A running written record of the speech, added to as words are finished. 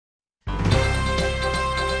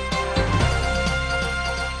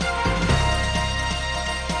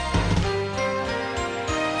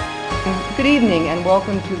Good evening and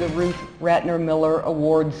welcome to the Ruth Ratner Miller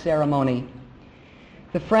Award Ceremony.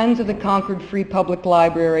 The Friends of the Concord Free Public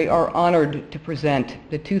Library are honored to present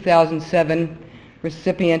the 2007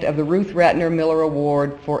 recipient of the Ruth Ratner Miller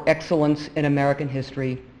Award for Excellence in American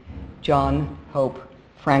History, John Hope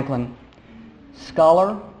Franklin,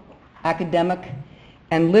 scholar, academic,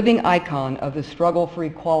 and living icon of the struggle for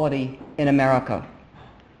equality in America.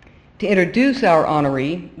 To introduce our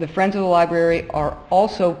honoree, the Friends of the Library are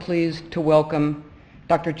also pleased to welcome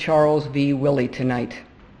Dr. Charles V. Willey tonight.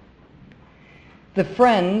 The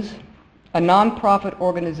Friends, a nonprofit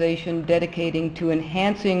organization dedicating to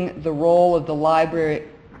enhancing the role of the library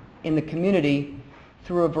in the community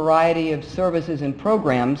through a variety of services and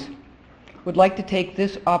programs, would like to take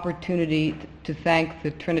this opportunity to thank the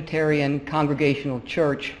Trinitarian Congregational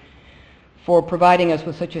Church for providing us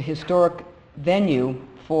with such a historic venue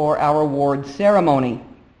for our award ceremony.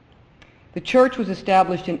 The church was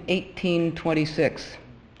established in 1826.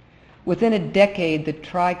 Within a decade, the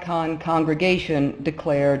Tricon congregation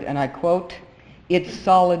declared, and I quote, its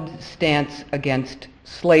solid stance against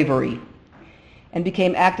slavery, and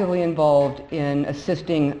became actively involved in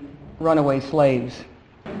assisting runaway slaves.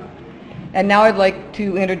 And now I'd like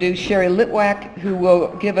to introduce Sherry Litwack, who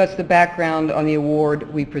will give us the background on the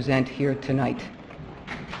award we present here tonight.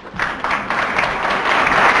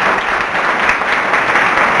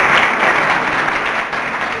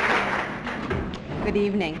 Good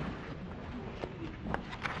evening.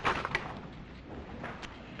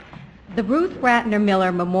 The Ruth Ratner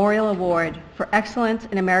Miller Memorial Award for Excellence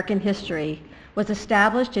in American History was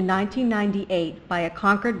established in 1998 by a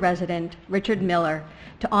Concord resident, Richard Miller,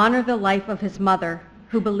 to honor the life of his mother,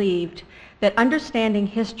 who believed that understanding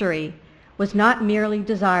history was not merely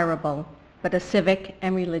desirable, but a civic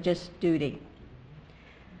and religious duty.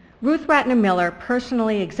 Ruth Ratner Miller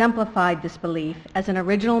personally exemplified this belief as an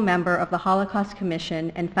original member of the Holocaust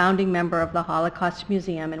Commission and founding member of the Holocaust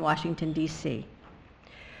Museum in Washington, D.C.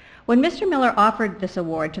 When Mr. Miller offered this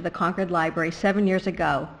award to the Concord Library 7 years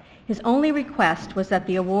ago, his only request was that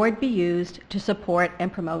the award be used to support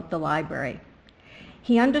and promote the library.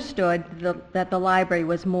 He understood that the library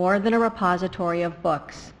was more than a repository of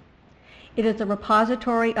books. It is a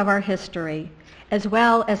repository of our history, as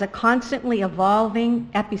well as a constantly evolving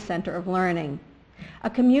epicenter of learning, a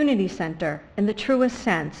community center in the truest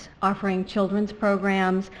sense, offering children's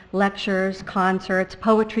programs, lectures, concerts,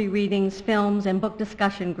 poetry readings, films, and book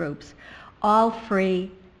discussion groups, all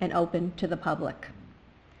free and open to the public.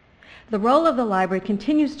 The role of the library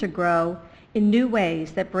continues to grow in new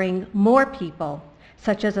ways that bring more people,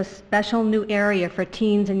 such as a special new area for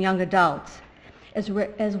teens and young adults, as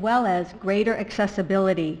well as greater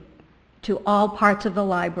accessibility to all parts of the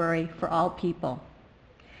library for all people.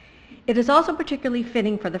 It is also particularly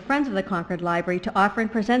fitting for the Friends of the Concord Library to offer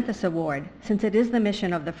and present this award, since it is the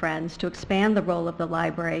mission of the Friends to expand the role of the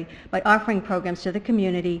library by offering programs to the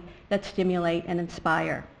community that stimulate and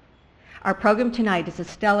inspire. Our program tonight is a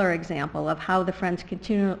stellar example of how the Friends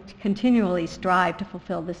continually strive to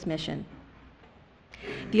fulfill this mission.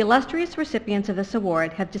 The illustrious recipients of this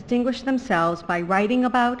award have distinguished themselves by writing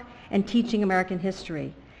about and teaching American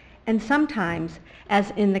history, and sometimes,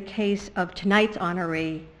 as in the case of tonight's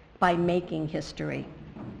honoree, by making history.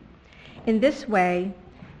 In this way,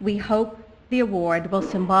 we hope the award will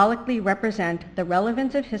symbolically represent the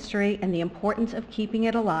relevance of history and the importance of keeping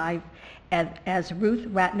it alive, as Ruth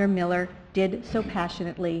Ratner Miller did so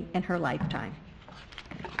passionately in her lifetime.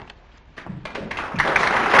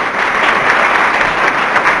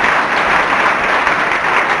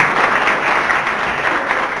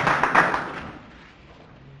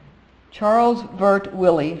 Charles Vert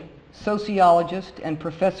Willey, sociologist and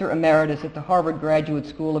professor emeritus at the Harvard Graduate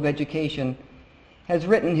School of Education, has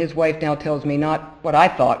written, his wife now tells me, not what I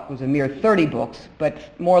thought was a mere 30 books, but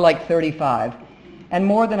more like 35, and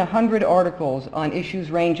more than 100 articles on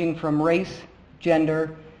issues ranging from race,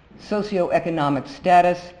 gender, socioeconomic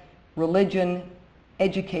status, religion,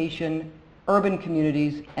 education, urban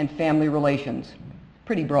communities, and family relations.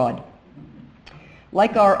 Pretty broad.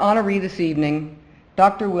 Like our honoree this evening,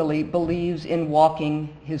 Dr. Willey believes in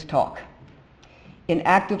walking his talk, in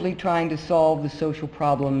actively trying to solve the social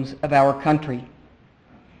problems of our country.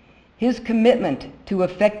 His commitment to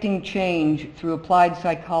effecting change through applied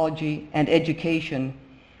psychology and education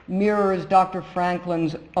mirrors Dr.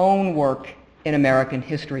 Franklin's own work in American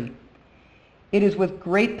history. It is with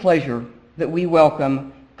great pleasure that we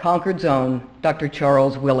welcome Concord's own Dr.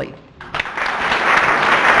 Charles Willey.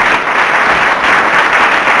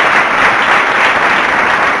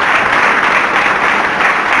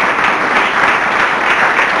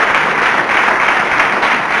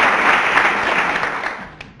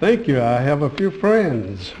 Thank you. I have a few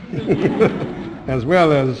friends, as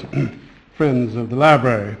well as friends of the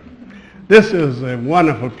library. This is a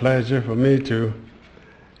wonderful pleasure for me to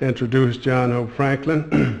introduce John Hope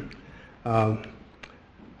Franklin.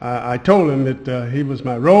 I told him that he was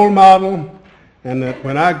my role model and that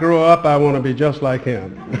when I grow up, I want to be just like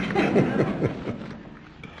him.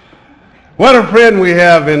 What a friend we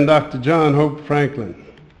have in Dr. John Hope Franklin.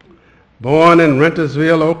 Born in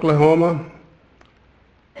Rentersville, Oklahoma,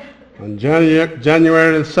 on January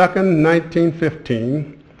the 2nd,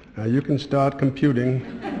 1915. Now you can start computing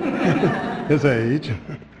his age.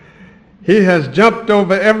 He has jumped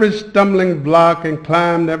over every stumbling block and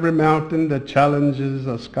climbed every mountain that challenges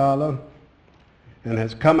a scholar and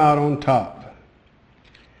has come out on top.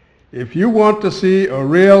 If you want to see a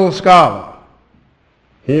real scholar,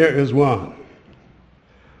 here is one.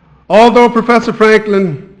 Although Professor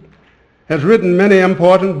Franklin has written many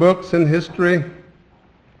important books in history,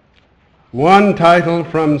 one titled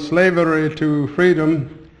From Slavery to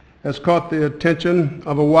Freedom has caught the attention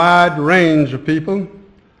of a wide range of people.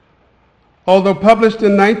 Although published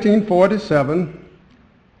in 1947,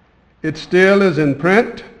 it still is in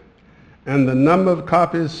print, and the number of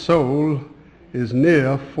copies sold is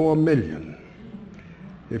near 4 million.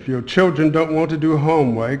 If your children don't want to do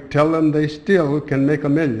homework, tell them they still can make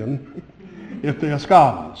 1 million if they are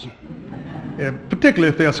scholars, particularly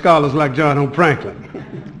if they are scholars like John Hope Franklin.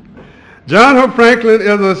 John Hope Franklin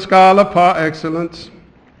is a scholar par excellence.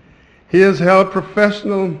 He has held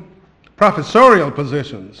professorial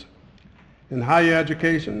positions in higher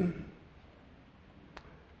education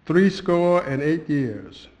 68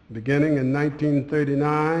 years, beginning in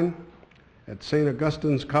 1939 at St.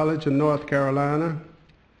 Augustine's College in North Carolina.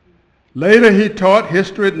 Later he taught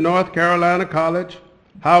history at North Carolina College,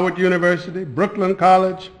 Howard University, Brooklyn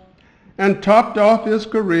College, and topped off his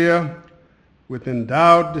career with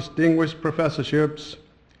endowed distinguished professorships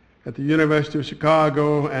at the University of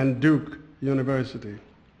Chicago and Duke University.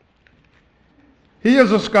 He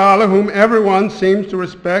is a scholar whom everyone seems to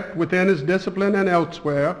respect within his discipline and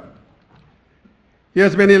elsewhere. He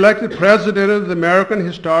has been elected president of the American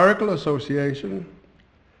Historical Association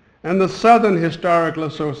and the Southern Historical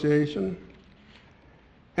Association,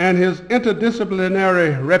 and his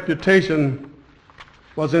interdisciplinary reputation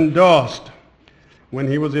was endorsed when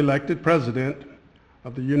he was elected president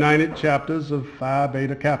of the United Chapters of Phi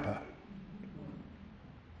Beta Kappa.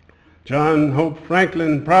 John Hope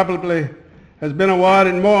Franklin probably has been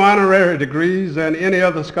awarded more honorary degrees than any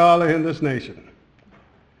other scholar in this nation.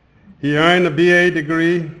 He earned a BA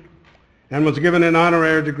degree and was given an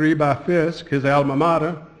honorary degree by Fisk, his alma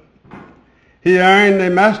mater. He earned a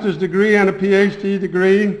master's degree and a PhD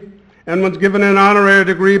degree and was given an honorary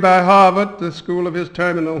degree by Harvard, the school of his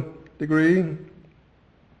terminal degree.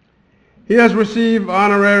 He has received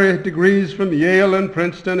honorary degrees from Yale and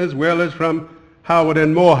Princeton, as well as from Howard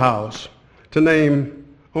and Morehouse, to name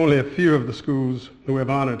only a few of the schools who have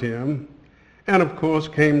honored him. And of course,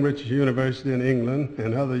 Cambridge University in England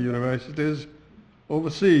and other universities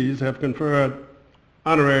overseas have conferred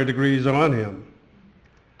honorary degrees on him.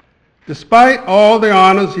 Despite all the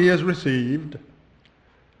honors he has received,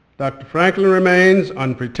 Dr. Franklin remains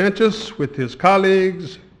unpretentious with his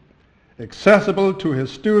colleagues, accessible to his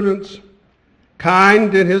students,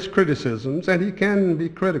 kind in his criticisms, and he can be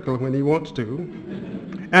critical when he wants to,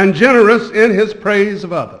 and generous in his praise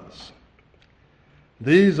of others.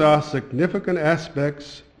 These are significant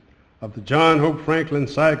aspects of the John Hope Franklin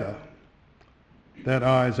saga that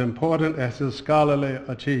are as important as his scholarly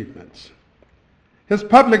achievements. His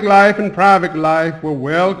public life and private life were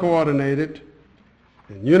well coordinated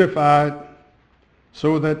and unified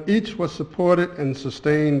so that each was supported and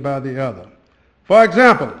sustained by the other. For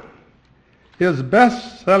example, his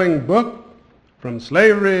best-selling book, From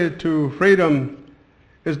Slavery to Freedom,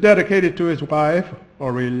 is dedicated to his wife,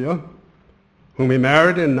 Aurelia, whom he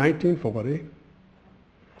married in 1940.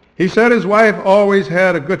 He said his wife always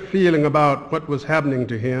had a good feeling about what was happening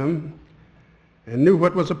to him and knew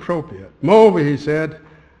what was appropriate. Moreover, he said,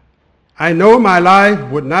 I know my life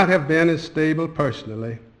would not have been as stable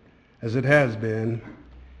personally as it has been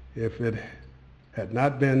if it had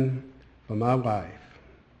not been for my wife.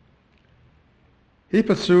 He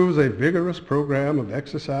pursues a vigorous program of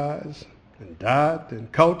exercise and diet and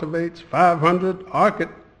cultivates 500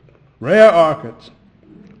 rare orchids,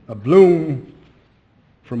 a bloom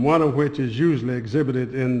from one of which is usually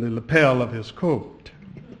exhibited in the lapel of his coat.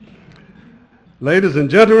 Ladies and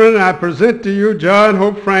gentlemen, I present to you John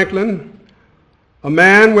Hope Franklin, a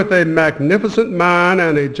man with a magnificent mind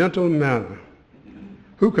and a gentle manner.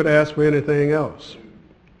 Who could ask for anything else?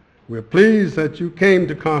 We're pleased that you came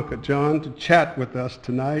to Concord, John, to chat with us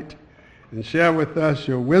tonight and share with us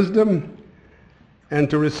your wisdom and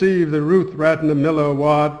to receive the Ruth Ratner Miller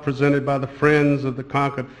Award presented by the Friends of the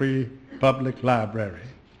Concord Free Public Library.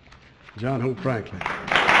 John Hope Franklin.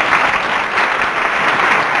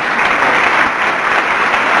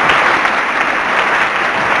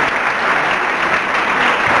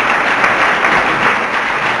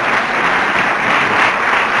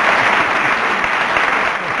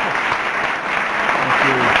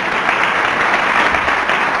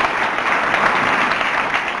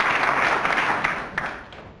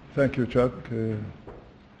 Thank you, Chuck.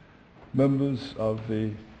 Members of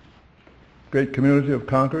the great community of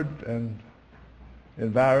Concord and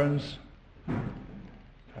environs,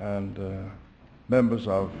 and members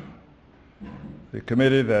of the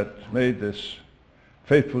committee that made this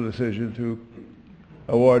fateful decision to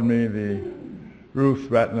award me the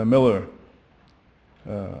Ruth Ratner Miller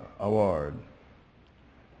Award.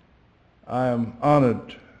 I am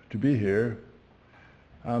honored to be here.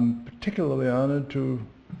 I'm particularly honored to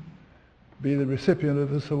be the recipient of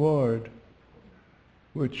this award,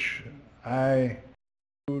 which I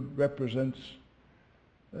would represents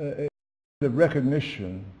the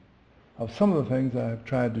recognition of some of the things I have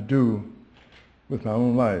tried to do with my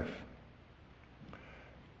own life.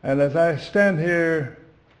 And as I stand here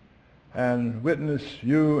and witness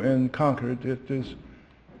you in Concord, it is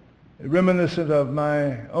reminiscent of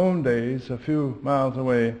my own days a few miles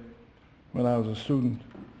away when I was a student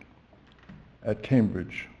at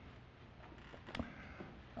Cambridge.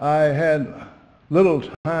 I had little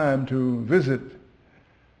time to visit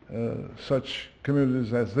such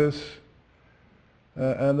communities as this,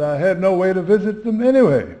 and I had no way to visit them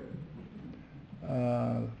anyway.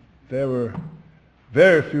 There were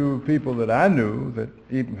very few people that I knew that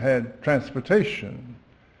even had transportation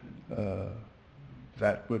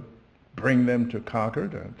that would bring them to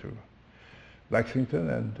Concord and to Lexington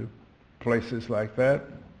and to places like that.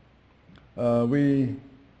 We,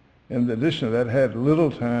 in addition to that, had little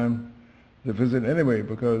time to visit anyway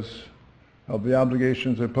because of the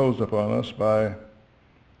obligations imposed upon us by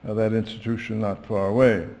that institution not far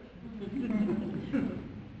away.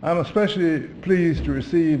 I'm especially pleased to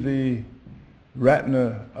receive the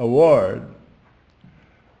Ratner Award,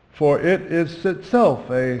 for it is itself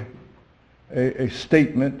a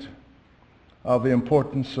statement of the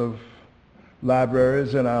importance of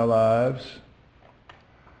libraries in our lives.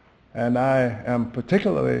 And I am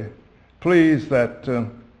particularly pleased that the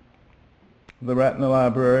Ratner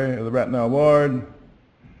Library, or the Ratner Award,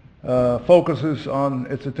 focuses on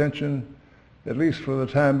its attention, at least for the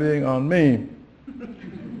time being, on me.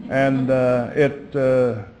 And it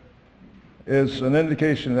is an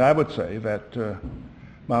indication, I would say, that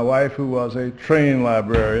my wife, who was a trained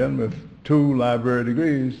librarian with 2 library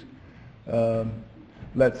degrees,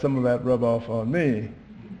 let some of that rub off on me.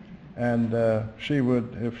 And she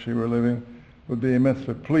would, if she were living, would be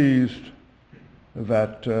immensely pleased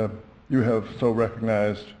that you have so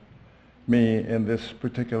recognized me in this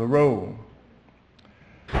particular role.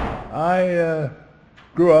 I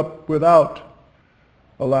grew up without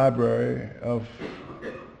a library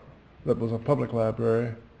that was a public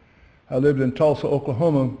library. I lived in Tulsa,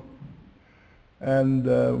 Oklahoma,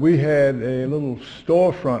 and we had a little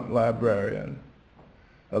storefront library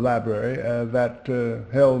that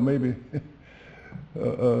held maybe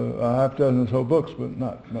a half dozen or so books, but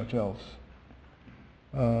not much else.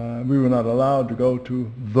 We were not allowed to go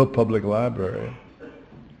to the public library.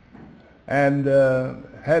 And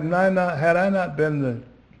had I not been the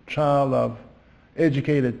child of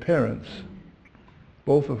educated parents,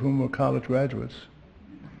 both of whom were college graduates,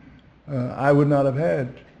 I would not have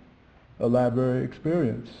had a library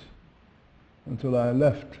experience until I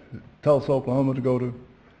left Tulsa, Oklahoma to go to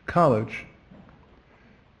college.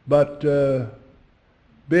 But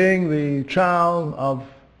being the child of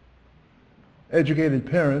educated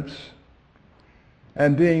parents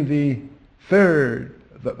and being the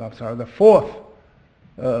fourth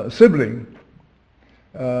sibling,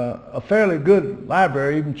 a fairly good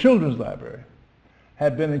library, even children's library,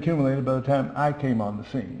 had been accumulated by the time I came on the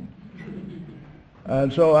scene.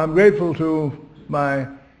 And so I'm grateful to my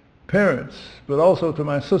parents, but also to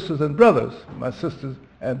my sisters and brothers,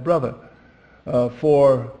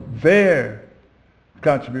 for their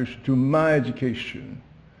contribution to my education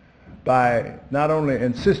by not only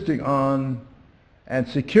insisting on and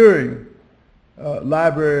securing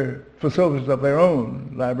library facilities of their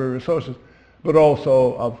own, library resources, but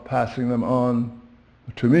also of passing them on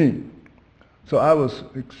to me. So I was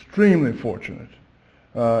extremely fortunate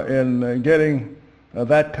in getting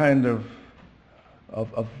that kind of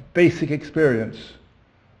basic experience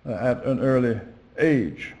at an early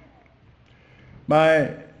age.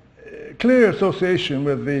 My clear association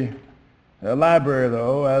with the library,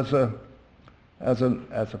 though, as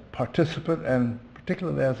a participant and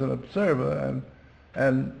particularly as an observer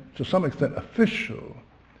and to some extent official,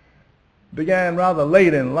 began rather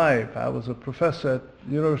late in life. I was a professor at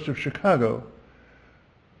the University of Chicago,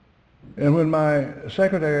 and when my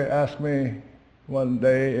secretary asked me one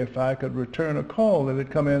day if I could return a call that had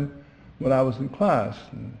come in when I was in class,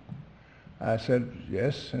 and I said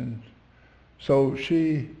yes, and so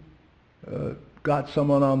she got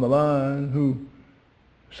someone on the line who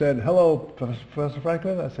said, "Hello, Professor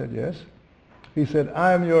Franklin?" I said, "Yes." He said,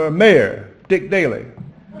 "I'm your mayor, Dick Daley."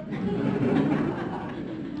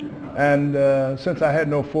 And since I had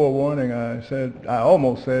no forewarning, I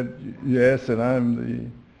almost said yes, and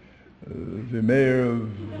I'm the mayor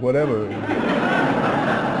of whatever.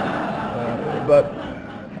 But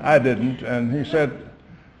I didn't, and he said,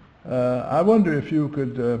 "I wonder if you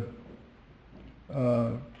could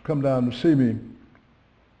come down to see me."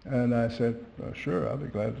 And I said, "Sure, I'll be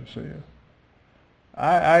glad to see you."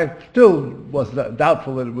 I still was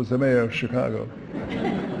doubtful that it was the mayor of Chicago.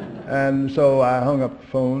 And so I hung up the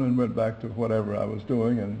phone and went back to whatever I was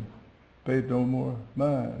doing and paid no more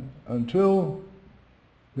mind until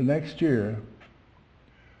the next year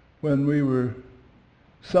when we were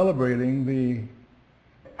celebrating the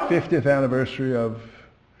 50th anniversary of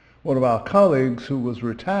one of our colleagues who was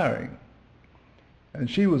retiring. And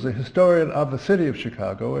she was a historian of the city of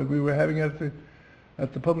Chicago, and we were having it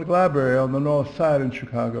at the public library on the north side in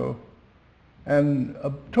Chicago. And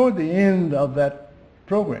toward the end of that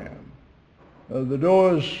program, the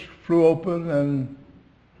doors flew open, and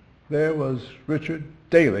there was Richard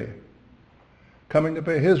Daley coming to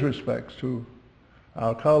pay his respects to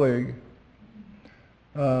our colleague.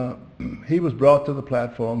 He was brought to the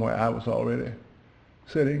platform where I was already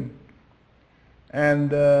sitting, and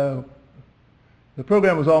the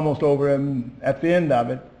program was almost over, and at the end of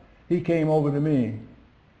it, he came over to me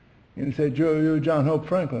and he said, "You're John Hope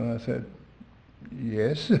Franklin?" I said,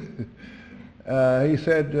 "Yes." He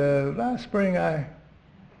said, "Last spring I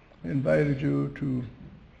invited you to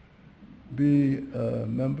be a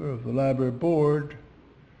member of the library board,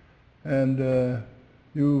 and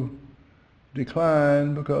you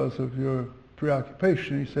declined because of your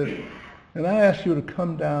preoccupation." He said, "And I asked you to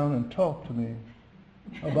come down and talk to me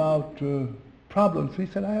about problems." He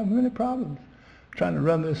said, "I have many problems trying to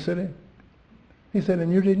run this city." He said,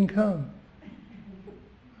 "And you didn't come."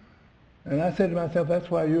 And I said to myself,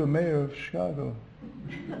 "That's why you're mayor of Chicago.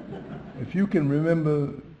 If you can remember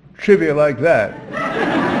trivia like that,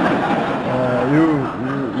 you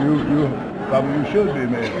should be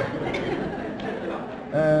mayor."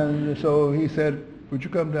 And so he said, "Would you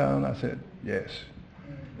come down?" I said, "Yes."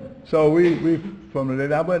 So we from the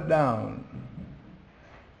day I went down,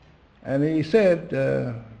 and he said,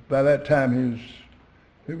 by that time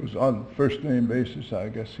he was on first name basis. I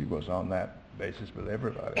guess he was on that basis with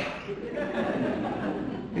everybody.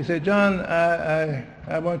 He said, "John,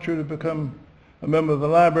 I want you to become a member of the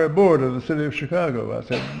library board of the city of Chicago." I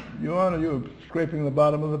said, "Your Honor, you're scraping the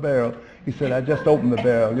bottom of the barrel." He said, "I just opened the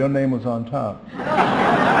barrel. Your name was on top." I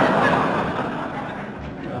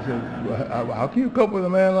said, "Well, how can you cope with a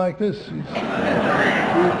man like this? He's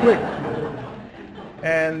too quick."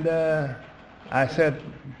 And I said,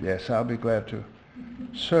 "Yes, I'll be glad to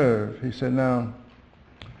serve." He said, "Now,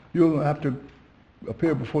 you'll have to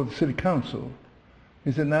appear before the city council."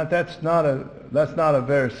 He said, "Now, that's not a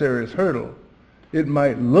very serious hurdle. It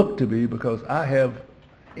might look to be because I have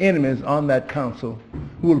enemies on that council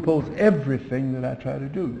who will oppose everything that I try to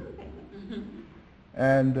do."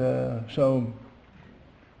 And so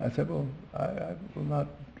I said, "Well, I will not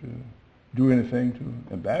do anything to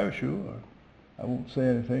embarrass you, or I won't say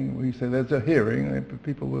anything." He said, "There's a hearing, and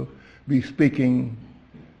people will be speaking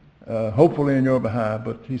hopefully in your behalf,"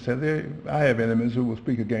 but he said, "I have enemies who will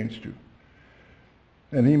speak against you."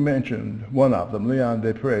 And he mentioned one of them, Leon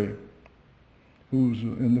Desprez, who's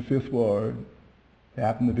in the 5th Ward. He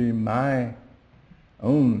happened to be my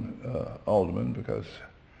own alderman because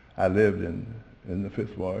I lived in the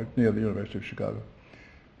 5th Ward near the University of Chicago.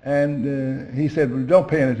 And he said, "Well, don't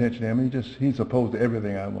pay any attention to him. He's opposed to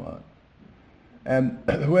everything I want." And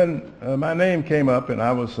when my name came up and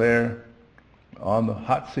I was there on the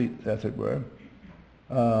hot seat, as it were,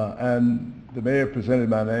 and the mayor presented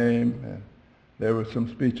my name, and there were some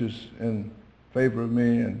speeches in favor of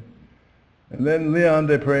me, and then Leon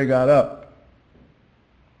Desprez got up,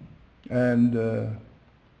 and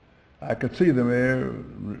I could see the mayor,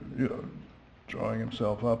 drawing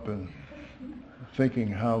himself up and thinking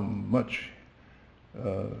how much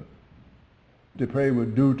Dupre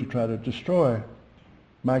would do to try to destroy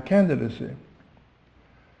my candidacy.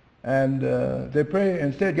 And Dupre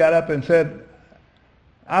instead got up and said,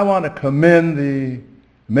 I want to commend the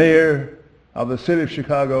mayor of the city of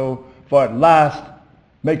Chicago for at last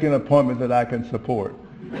making an appointment that I can support.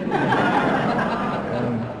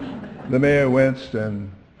 And the mayor winced,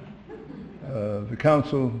 and the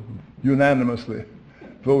council unanimously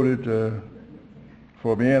voted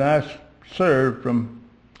for me, and I served from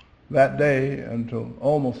that day until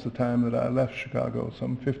almost the time that I left Chicago,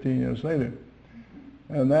 some 15 years later.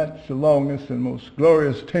 And that's the longest and most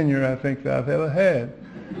glorious tenure I think that I've ever had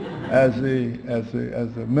as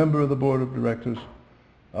a member of the board of directors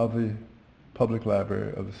of the Public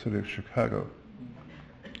Library of the City of Chicago.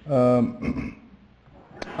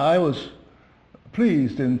 I was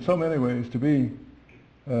pleased in so many ways to be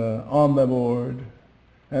on the board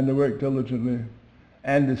and to work diligently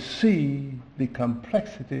and to see the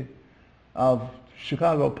complexity of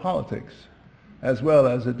Chicago politics as well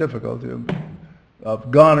as the difficulty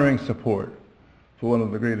of garnering support for one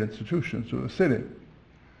of the great institutions of the city.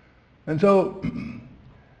 And so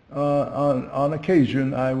on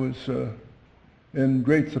occasion I was in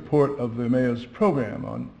great support of the mayor's program.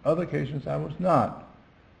 On other occasions I was not,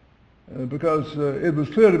 because it was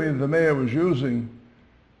clear to me that the mayor was using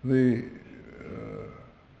the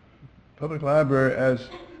public library as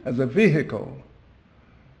a vehicle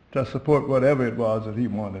to support whatever it was that he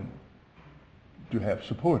wanted to have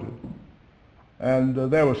supported. And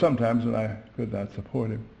there were some times when I could not support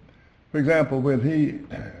him. For example, when he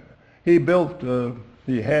had built the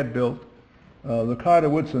Carter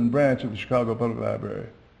Woodson branch of the Chicago Public Library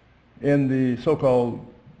in the so-called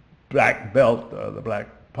black belt, the black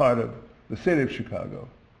part of the city of Chicago.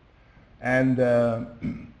 And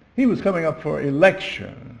he was coming up for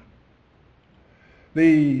election.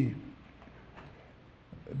 The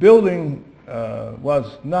building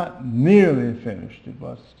was not nearly finished.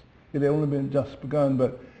 It had only been just begun,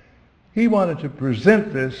 but he wanted to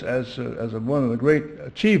present this as one of the great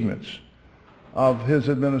achievements of his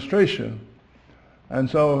administration. And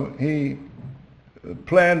so he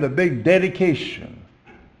planned a big dedication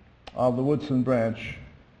of the Woodson branch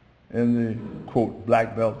in the, quote,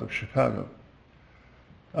 black belt of Chicago.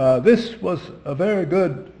 This was a very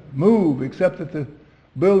good move, except that the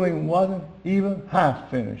building wasn't even half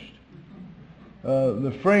finished.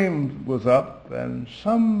 The frame was up and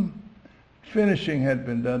some finishing had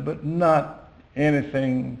been done, but not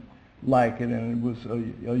anything like it, and it was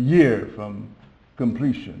a year from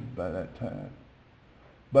completion by that time.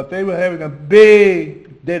 But they were having a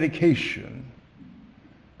big dedication,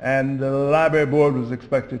 and the library board was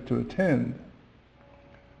expected to attend.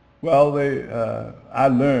 Well, I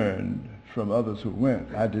learned from others who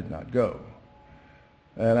went. I did not go.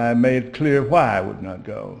 And I made clear why I would not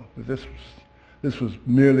go. This was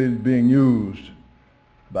merely being used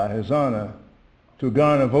by His Honor to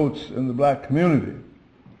garner votes in the black community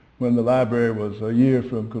when the library was a year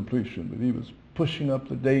from completion. But he was pushing up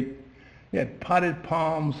the date. He had potted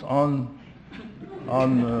palms on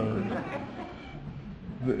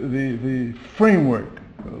the framework,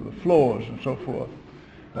 the floors and so forth,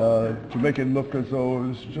 to make it look as though it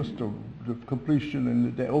was just the completion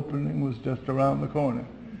and the opening was just around the corner.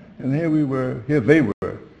 And here they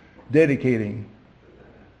were dedicating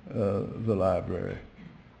the library.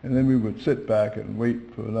 And then we would sit back and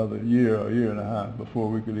wait for another year or year and a half before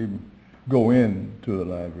we could even go into the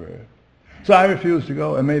library. So I refused to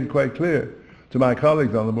go and made it quite clear to my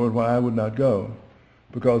colleagues on the board why I would not go,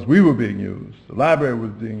 because we were being used, the library was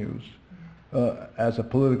being used as a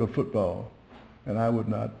political football, and I would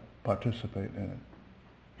not participate in it.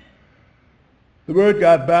 The word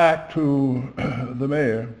got back to the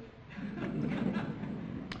mayor,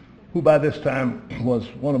 who by this time was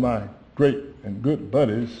one of my great and good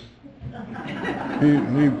buddies. He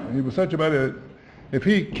was such a buddy that if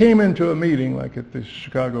he came into a meeting, like at the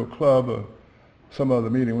Chicago Club or some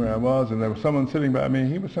other meeting where I was, and there was someone sitting by me,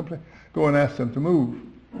 he would simply go and ask them to move.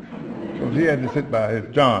 Because he had to sit by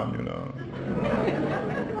his John, you know.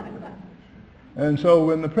 And so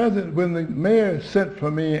when the mayor sent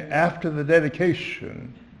for me after the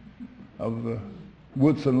dedication of the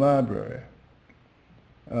Woodson Library,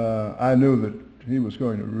 I knew that he was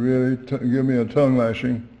going to really give me a tongue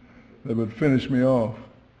lashing that would finish me off.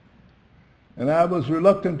 And I was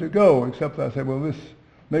reluctant to go, except I said, well,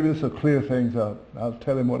 maybe this will clear things up. I'll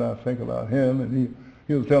tell him what I think about him, and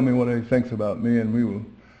he'll tell me what he thinks about me, and we will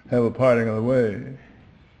have a parting of the way.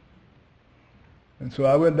 And so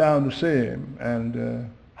I went down to see him,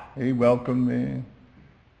 and he welcomed me.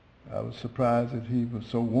 I was surprised that he was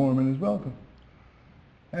so warm in his welcome.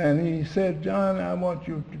 And he said, John, I want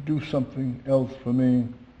you to do something else for me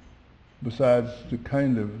besides the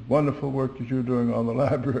kind of wonderful work that you're doing on the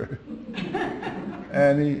library.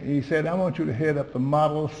 And he said, I want you to head up the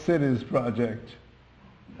Model Cities Project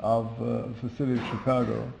of the city of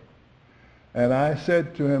Chicago. And I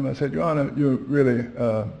said to him, I said, Your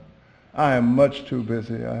Honor, I am much too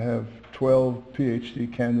busy. I have 12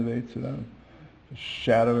 PhD candidates that I'm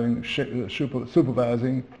shadowing,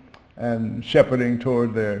 supervising, and shepherding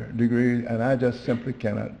toward their degree, and I just simply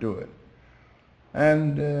cannot do it.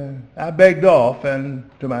 And I begged off, and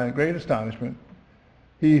to my great astonishment,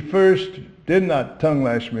 he first did not tongue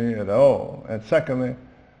lash me at all, and secondly,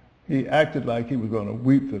 he acted like he was going to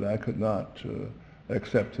weep that I could not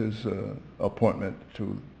accept his appointment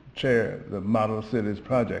to chair the Model Cities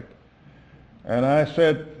Project. And I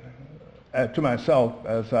said to myself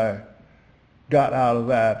as I got out of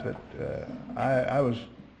that I was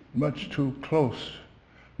much too close,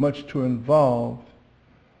 much too involved,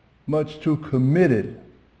 much too committed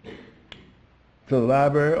to the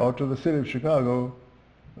library or to the city of Chicago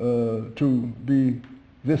to be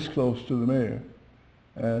this close to the mayor.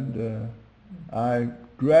 And I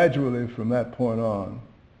gradually, from that point on,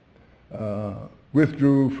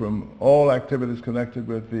 withdrew from all activities connected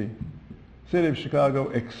with the city of Chicago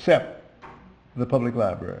except the public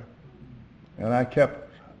library. And I kept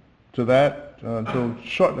to that until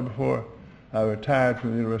shortly before I retired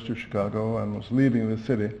from the University of Chicago and was leaving the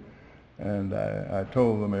city. And I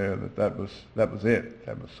told the mayor that was it,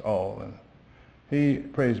 that was all. And he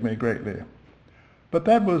praised me greatly. But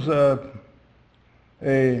that was a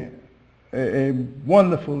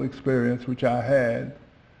wonderful experience which I had,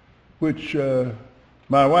 which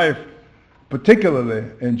my wife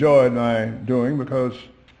particularly enjoyed my doing because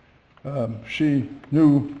she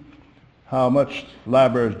knew how much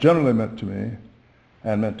libraries generally meant to me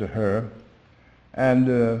and meant to her.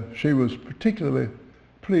 And she was particularly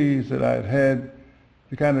pleased that I had had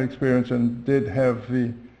the kind of experience and did have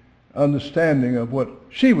the understanding of what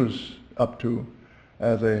she was up to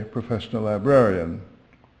as a professional librarian.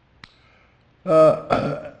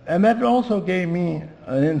 And that also gave me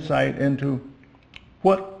an insight into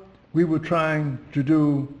what we were trying to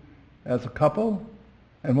do as a couple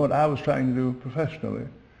and what I was trying to do professionally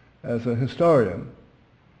as a historian.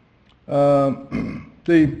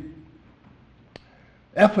 The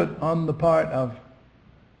effort on the part of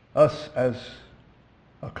us as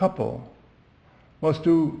a couple was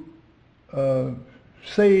to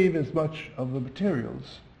save as much of the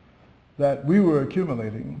materials that we were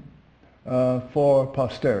accumulating for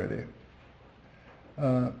posterity.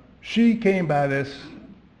 She came by this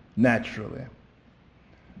naturally.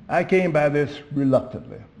 I came by this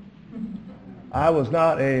reluctantly. I was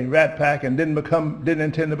not a rat pack and didn't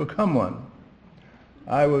intend to become one.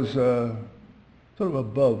 I was sort of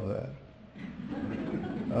above that.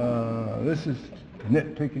 This is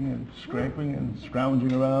nitpicking and scraping and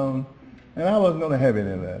scrounging around, and I wasn't going to have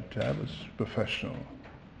any of that. I was professional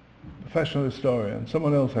historian.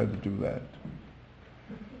 Someone else had to do that.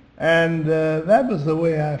 And that was the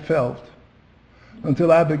way I felt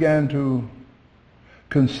until I began to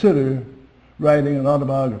consider writing an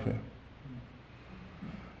autobiography.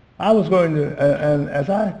 I was going to, and as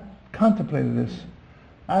I contemplated this,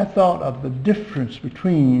 I thought of the difference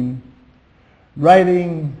between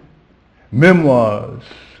writing memoirs,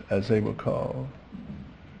 as they were called,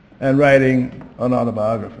 and writing an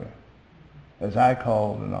autobiography, as I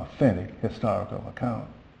called an authentic historical account.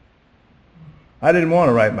 I didn't want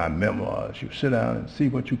to write my memoirs. You sit down and see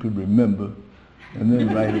what you could remember and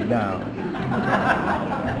then write it down.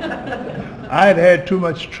 I had had too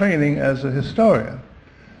much training as a historian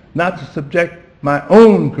not to subject my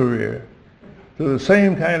own career to the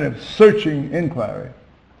same kind of searching inquiry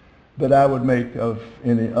that I would make of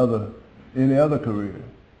any other career.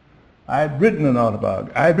 I had written an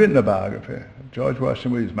autobiography. I had written a biography. George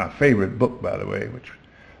Washington Williams, my favorite book, by the way, which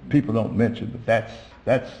people don't mention, but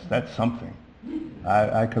that's something.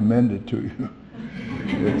 I commend it to you.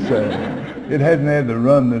 It hasn't had the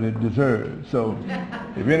run that it deserves. So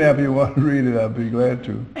if any of you want to read it, I'll be glad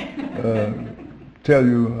to tell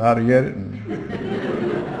you how to get it,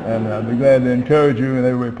 and I'll be glad to encourage you in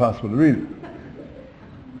every way possible to read it.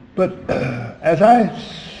 But as I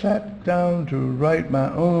sat down to write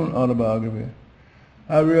my own autobiography,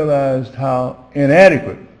 I realized how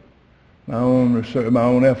inadequate my own research, my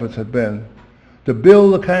own efforts had been to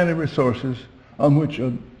build the kind of resources on which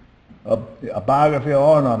a biography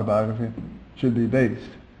or an autobiography should be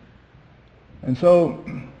based. And so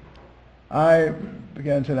I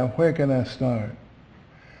began to say, now where can I start?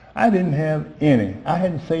 I didn't have any. I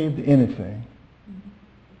hadn't saved anything.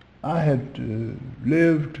 I had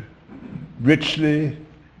lived richly,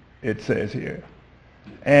 it says here,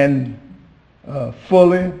 and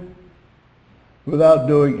fully without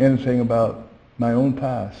doing anything about my own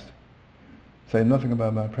past, say nothing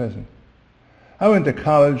about my present. I went to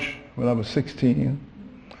college when I was 16.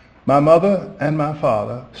 My mother and my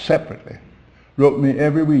father separately wrote me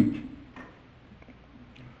every week.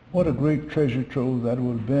 What a great treasure trove that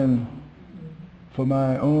would have been for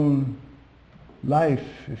my own life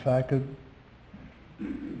if I could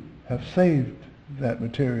have saved that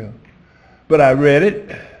material. But I read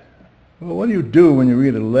it. Well, what do you do when you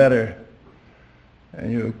read a letter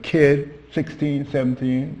and you're a kid, 16,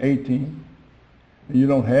 17, 18, and you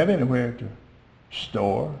don't have anywhere to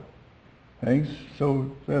store things?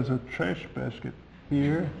 So there's a trash basket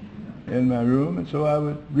here in my room, and so I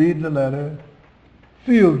would read the letter,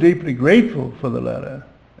 feel deeply grateful for the letter,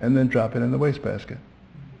 and then drop it in the wastebasket.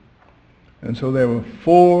 And so there were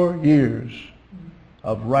 4 years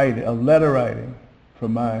of writing, of letter writing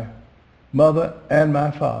from my mother and my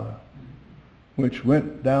father, which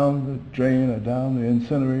went down the drain or down the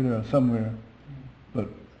incinerator or somewhere, but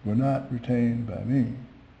were not retained by me.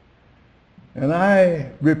 And I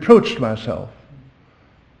reproached myself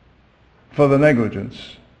for the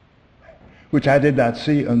negligence, which I did not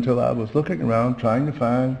see until I was looking around trying to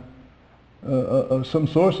find some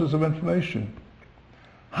sources of information.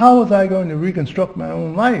 How was I going to reconstruct my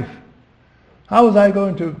own life? How was I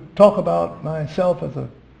going to talk about myself as a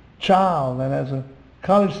child and as a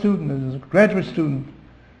college student, and as a graduate student,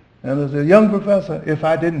 and as a young professor if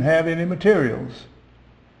I didn't have any materials?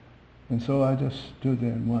 And so I just stood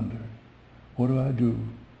there and wondered, what do I do?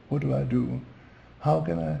 What do I do? How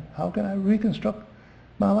can I reconstruct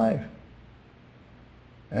my life?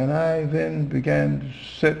 And I then began to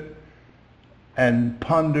sit and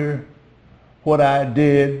ponder what I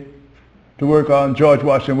did to work on George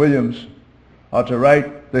Washington Williams, or to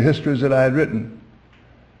write the histories that I had written.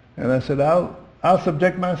 And I said, I'll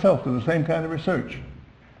subject myself to the same kind of research.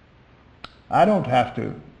 I don't have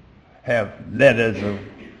to have letters of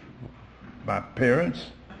my parents.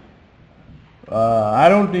 I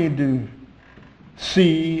don't need to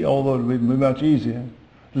see, although it would be much easier,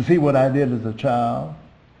 to see what I did as a child.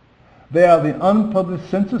 They are the unpublished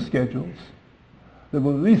census schedules that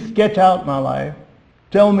will at least sketch out my life,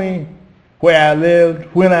 tell me where I lived,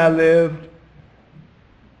 when I lived,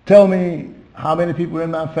 tell me how many people were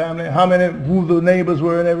in my family, who the neighbors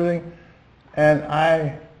were and everything. And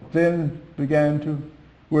I then began to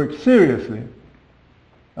work seriously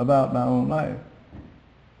about my own life.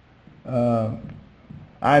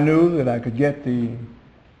 I knew that I could get the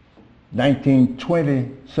 1920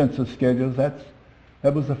 census schedules.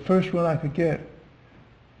 That was the first one I could get.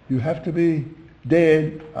 You have to be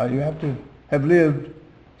dead, you have to have lived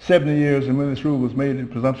 70 years, and when this rule was made, the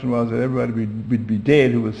presumption was that everybody would be dead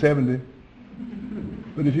who was 70.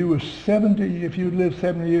 But if you were 70, if you lived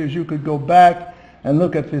 70 years, you could go back and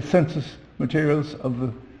look at the census materials of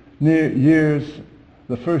the years,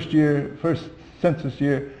 the first census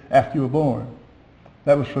year after you were born.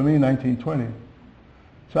 That was for me 1920.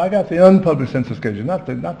 So I got the unpublished census schedule, not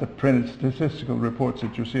the printed statistical reports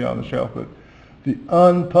that you see on the shelf, but the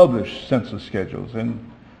unpublished census schedules and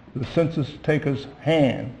the census taker's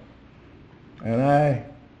hand. And I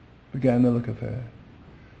began to look at that.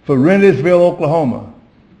 For Rentersville, Oklahoma,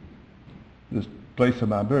 this place of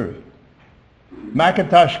my birth,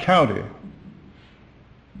 McIntosh County,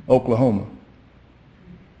 Oklahoma.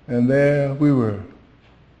 And there we were,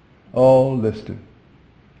 all listed.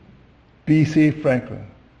 B.C. Franklin,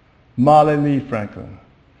 Molly Lee Franklin,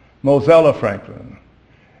 Mozella Franklin,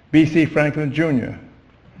 B.C. Franklin Jr.,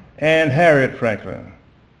 and Harriet Franklin.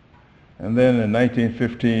 And then in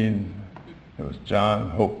 1915, it was John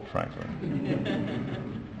Hope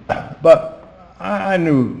Franklin. But I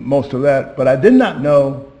knew most of that, but I did not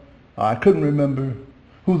know, I couldn't remember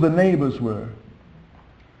who the neighbors were.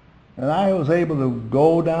 And I was able to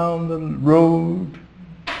go down the road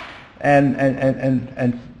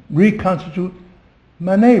and reconstitute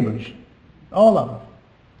my neighbors, all of them.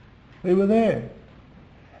 They were there.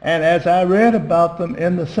 And as I read about them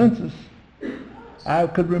in the census, I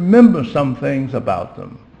could remember some things about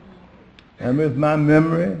them. And with my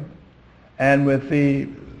memory and with the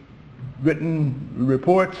written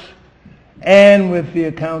reports and with the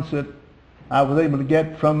accounts that I was able to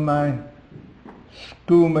get from my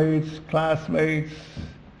schoolmates, classmates,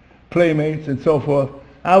 playmates, and so forth,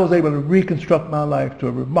 I was able to reconstruct my life to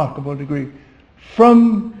a remarkable degree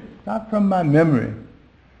not from my memory,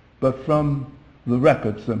 but from the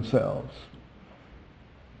records themselves.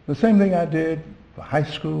 The same thing I did for high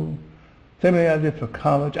school, same thing I did for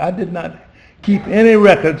college. I did not keep any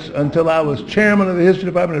records until I was chairman of the history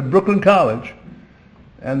department at Brooklyn College,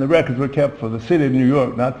 and the records were kept for the city of New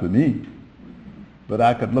York, not for me. But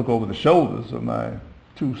I could look over the shoulders of my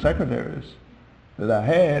two secretaries that I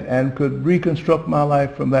had and could reconstruct my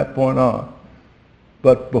life from that point on.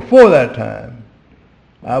 But before that time,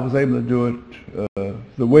 I was able to do it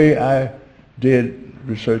the way I did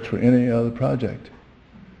research for any other project.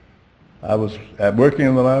 I was working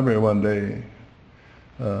in the library one day.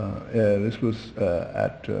 This was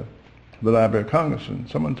at the Library of Congress, and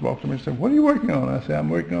someone walked to me and said, "What are you working on?" I said,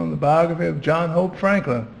 "I'm working on the biography of John Hope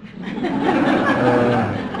Franklin."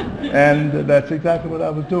 And that's exactly what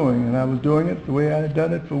I was doing, and I was doing it the way I had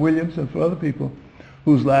done it for Williams and for other people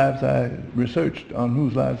whose lives I researched,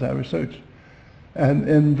 And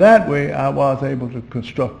in that way, I was able to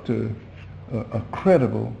construct a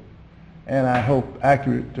credible and, I hope,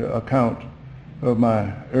 accurate account of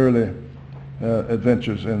my early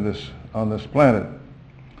adventures on this planet.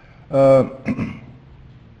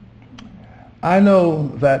 I know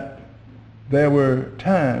that there were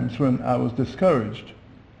times when I was discouraged,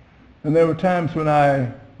 and there were times when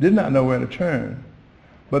I did not know where to turn,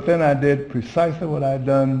 but then I did precisely what I had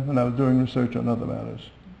done when I was doing research on other matters.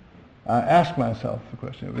 I asked myself the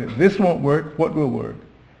question, if this won't work, what will work?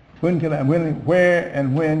 Where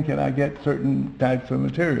and when can I get certain types of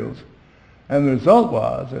materials? And the result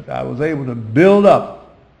was that I was able to build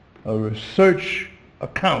up a researched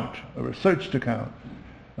account,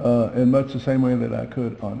 in much the same way that I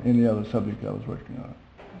could on any other subject I was working on.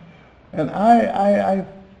 And I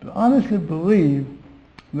honestly believe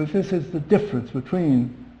that this is the difference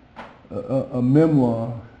between a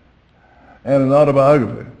memoir and an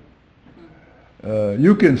autobiography.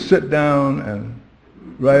 You can sit down and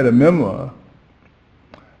write a memoir,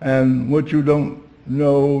 and what you don't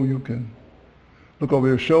know, you can look over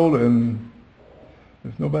your shoulder, and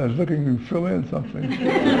if nobody's looking, you fill in something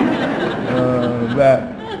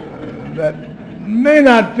that may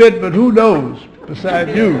not fit, but who knows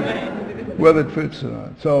beside you whether it fits or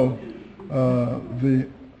not. So the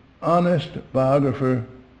honest biographer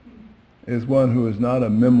is one who is not a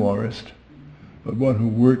memoirist, but one who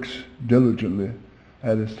works diligently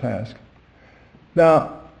at his task.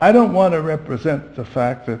 Now, I don't want to represent the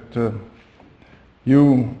fact that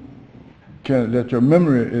that your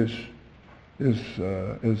memory is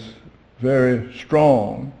very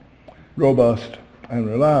strong, robust, and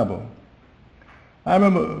reliable. I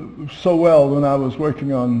remember so well when I was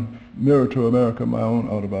working on Mirror to America, my own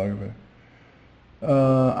autobiography.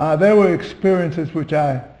 There were experiences which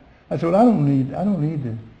I said, well, I don't need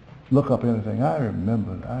to look up anything. I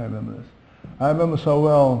remember this. I remember so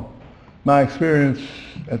well my experience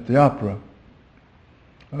at the opera.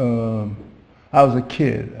 I was a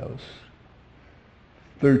kid. I was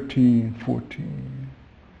 13, 14.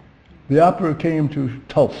 The opera came to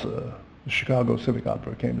Tulsa. The Chicago Civic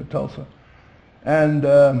Opera came to Tulsa. And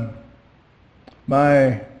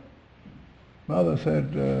my mother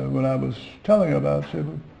said, when I was telling her about it, she said,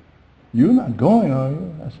 well, "You're not going, are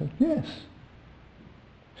you?" I said, "Yes."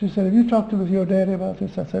 She said, "Have you talked with your daddy about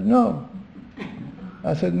this?" I said, "No."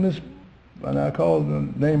 I said, "Miss," and I called the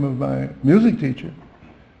name of my music teacher,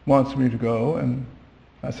 "wants me to go." And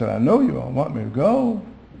I said, "I know you all want me to go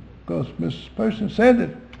because Miss Person said that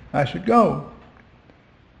I should go."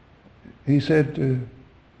 He said,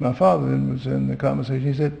 my father then was in the conversation,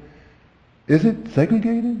 he said, "Is it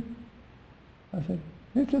segregated?" I said,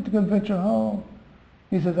 "It's at the convention hall."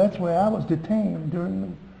 He said, "That's where I was detained during the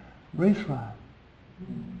race riot."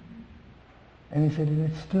 And he said, "And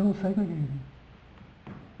it's still segregated.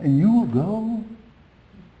 And you will go?"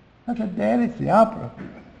 I said, "Dad, it's the opera."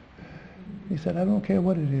 He said, "I don't care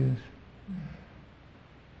what it is.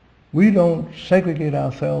 We don't segregate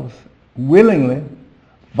ourselves willingly,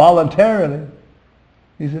 voluntarily."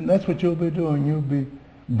 He said, "That's what you'll be doing. You'll be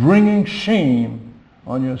bringing shame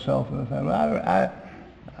on yourself and the family."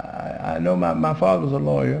 I know my father was a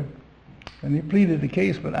lawyer, and he pleaded the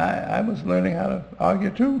case, but I was learning how to argue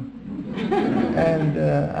too. And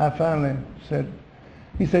I finally said,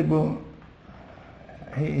 he said, well,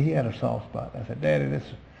 he had a soft spot. I said, "Daddy,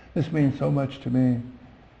 this means so much to me.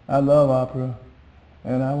 I love opera,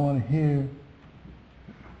 and I want to hear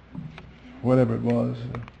whatever it was."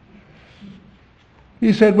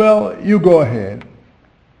 He said, "Well, you go ahead."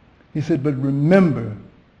 He said, "But remember,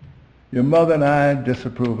 your mother and I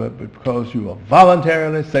disapprove of it because you are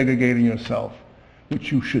voluntarily segregating yourself,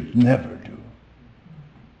 which you should never do."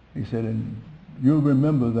 He said, "And you'll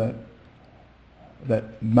remember that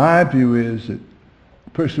my view is that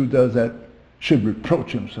the person who does that should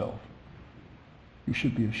reproach himself. You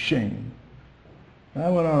should be ashamed." And I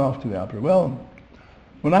went on off to the opera. Well,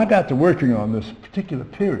 when I got to working on this particular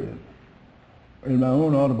period in my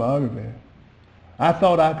own autobiography, I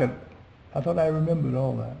thought I remembered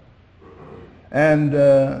all that. And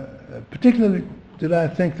particularly did I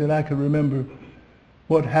think that I could remember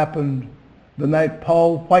what happened the night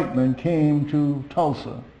Paul Whiteman came to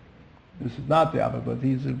Tulsa. This is not the opera, but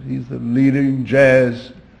he's the leading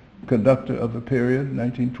jazz conductor of the period,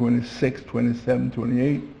 1926, 27,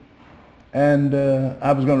 28. And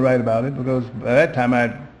I was going to write about it because by that time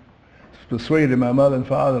I'd persuaded my mother and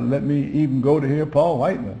father to let me even go to hear Paul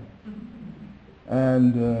Whiteman.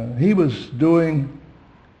 And he was doing,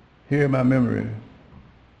 here in my memory,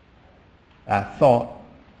 I thought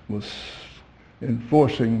was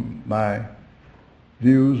enforcing my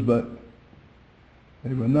views, but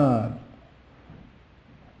they were not.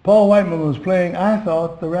 Paul Whiteman was playing, I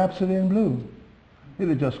thought, the Rhapsody in Blue. It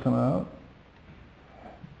had just come out.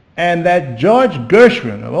 And that George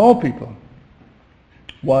Gershwin, of all people,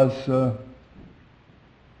 was the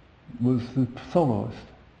soloist.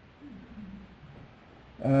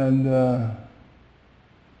 And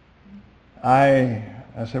I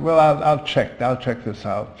said, well, I'll check this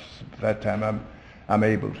out. At that time, I'm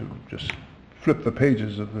able to just flip the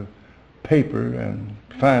pages of the paper and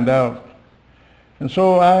find out. And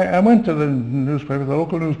so I went to the newspaper, the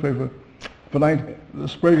local newspaper, for the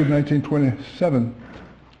spring of 1927.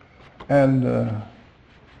 And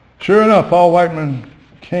sure enough, Paul Whiteman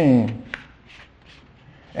came,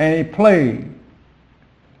 and he played.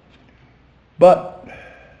 But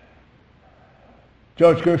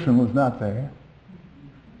George Gershwin was not there.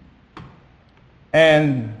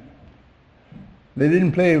 And they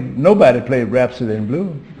didn't play, nobody played Rhapsody in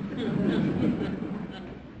Blue.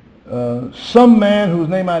 Some man whose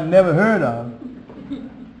name I'd never heard of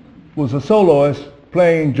was a soloist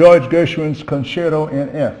playing George Gershwin's Concerto in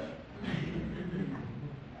F.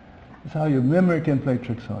 That's how your memory can play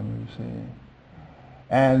tricks on you, you see.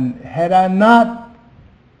 And had I not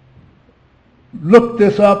looked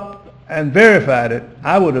this up and verified it,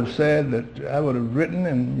 I would have said that I would have written,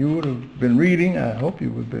 and you would have been reading, I hope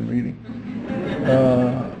you would have been reading,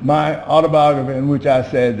 my autobiography in which I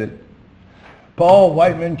said that Paul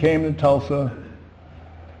Whiteman came to Tulsa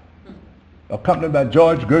accompanied by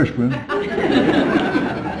George Gershwin,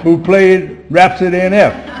 who played Rhapsody in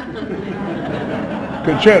F,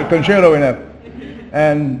 Concerto in F.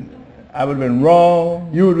 And I would have been wrong,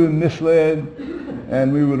 you would have been misled,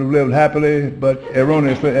 and we would have lived happily but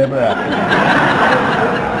erroneously ever after.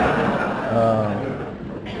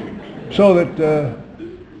 So that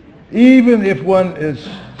even if one is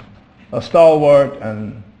a stalwart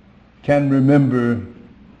and can remember,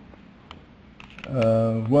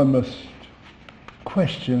 one must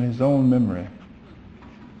question his own memory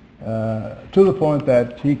to the point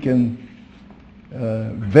that he can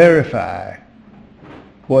verify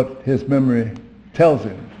what his memory tells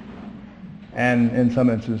him. And in some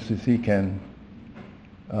instances he can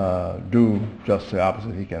do just the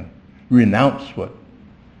opposite. He can renounce what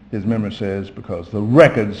his memory says because the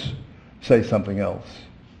records say something else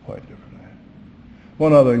quite differently.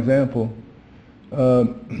 One other example,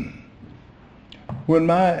 when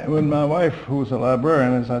my wife, who was a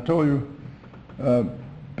librarian, as I told you,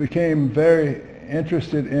 became very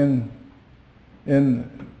interested in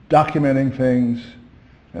documenting things,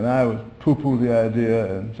 and I would poo-poo the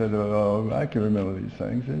idea and said, "Oh, I can remember these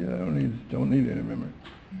things." And, I don't need any memory.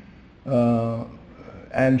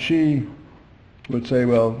 And she would say,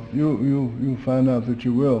 "Well, you'll find out that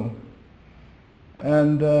you will."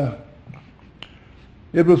 And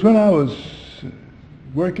it was when I was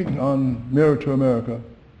working on Mirror to America,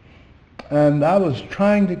 and I was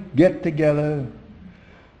trying to get together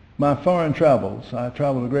my foreign travels. I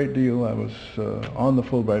traveled a great deal. I was on the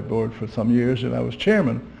Fulbright board for some years, and I was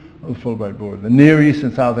chairman of the Fulbright board. The Near East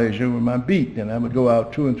and South Asia were my beat, and I would go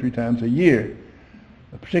out 2 and 3 times a year,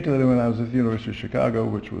 particularly when I was at the University of Chicago,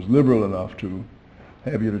 which was liberal enough to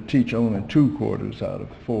have you to teach only 2 quarters out of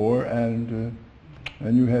 4, and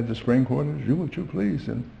you had the spring quarters, do what you please.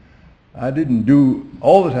 And I didn't do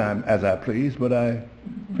all the time as I pleased, but I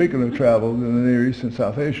frequently traveled in the Near East and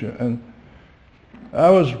South Asia. And I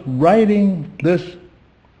was writing this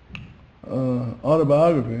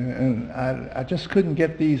autobiography, and I just couldn't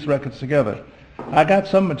get these records together. I got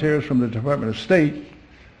some materials from the Department of State,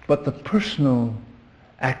 but the personal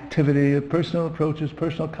activity, personal approaches,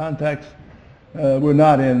 personal contacts were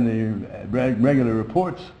not in the regular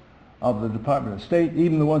reports of the Department of State,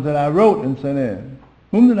 even the ones that I wrote and sent in.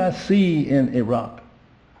 Whom did I see in Iraq?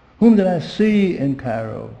 Whom did I see in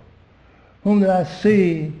Cairo? Whom did I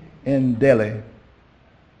see in Delhi?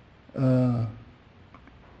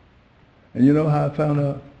 And you know how I found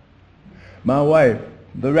out? My wife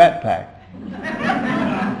the Rat Pack,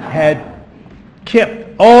 had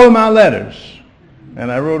kept all of my letters,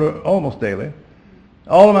 and I wrote her almost daily.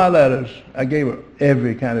 All of my letters, I gave her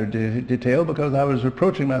every kind of detail because I was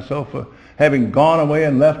reproaching myself for having gone away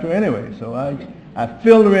and left her anyway. So I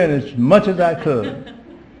filled her in as much as I could.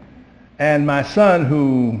 And my son,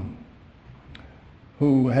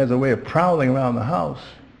 who has a way of prowling around the house,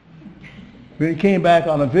 when he came back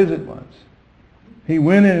on a visit once, he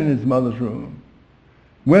went in his mother's room,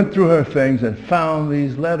 went through her things, and found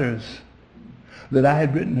these letters that I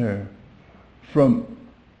had written her from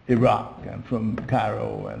Iraq and from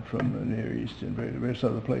Cairo and from the Near East and various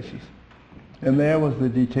other places. And there was the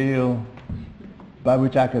detail by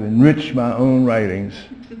which I could enrich my own writings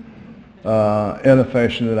in a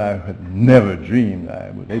fashion that I had never dreamed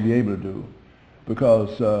I would be able to do,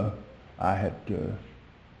 because I had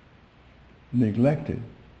neglected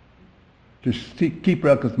to keep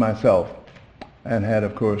records myself, and had,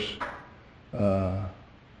 of course,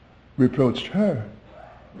 reproached her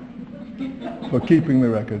for keeping the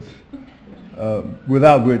records,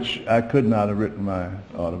 without which I could not have written my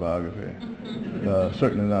autobiography,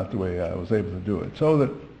 certainly not the way I was able to do it. So that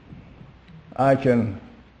I can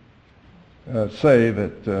say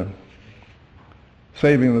that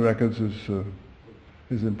saving the records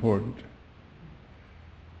is important.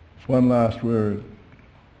 One last word.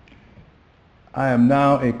 I am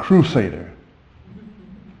now a crusader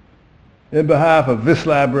in behalf of this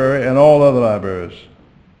library and all other libraries,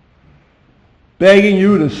 begging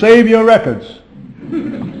you to save your records.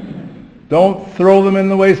 Don't throw them in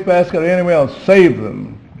the wastebasket or anywhere else. Save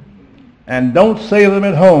them. And don't save them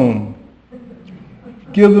at home.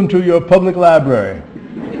 Give them to your public library,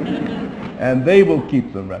 and they will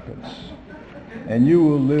keep the records. And you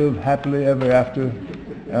will live happily ever after,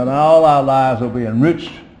 and all our lives will be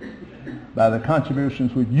enriched by the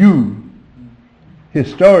contributions which you,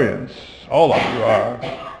 historians, all of you are,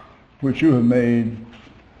 which you have made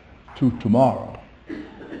to tomorrow,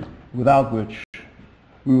 without which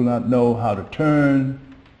we will not know how to turn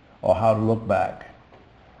or how to look back.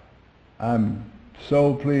 I'm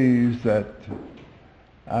so pleased that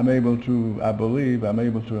I believe I'm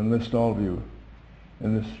able to enlist all of you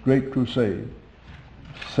in this great crusade,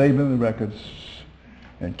 saving the records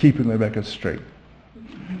and keeping the records straight.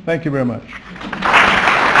 Thank you very much.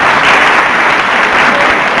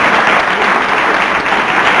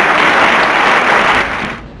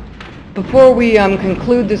 Before we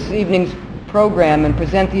conclude this evening's program and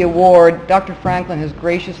present the award, Dr. Franklin has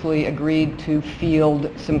graciously agreed to field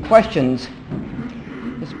some questions.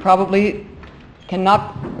 This probably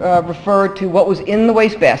cannot refer to what was in the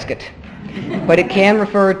wastebasket, but it can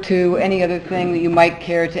refer to any other thing that you might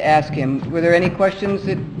care to ask him. Were there any questions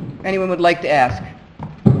that anyone would like to ask?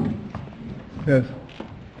 Yes.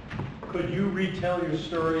 Could you retell your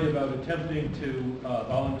story about attempting to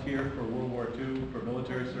volunteer for World War II for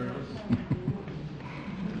military service?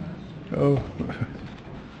 Oh,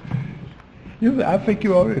 I think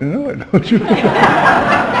you already know it, don't you?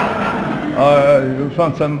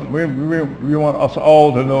 You want us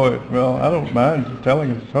all to know it. Well, I don't mind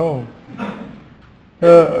telling it so.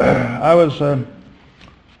 I was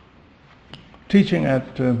teaching at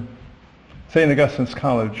St. Augustine's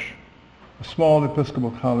College, a small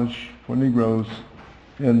Episcopal college for Negroes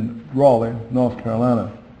in Raleigh, North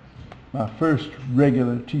Carolina. My first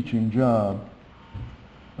regular teaching job.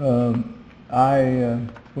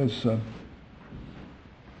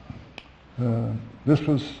 This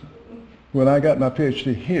was when I got my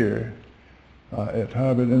PhD here at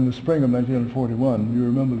Harvard in the spring of 1941. You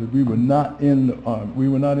remember that we were not in the army. We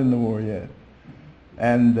were not in the war yet,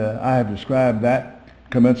 and I have described that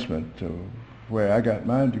commencement to where I got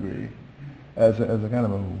my degree as a kind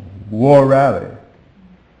of a war rally,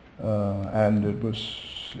 and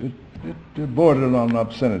it bordered on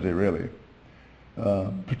obscenity, really.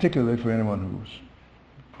 Particularly for anyone who was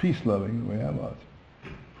peace-loving the way I was.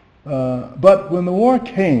 But when the war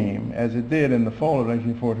came, as it did in the fall of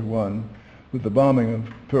 1941, with the bombing of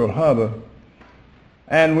Pearl Harbor,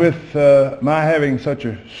 and with my having such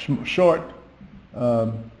a short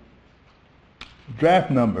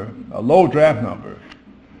draft number, a low draft number,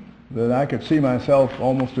 that I could see myself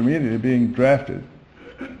almost immediately being drafted.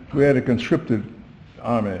 We had a conscripted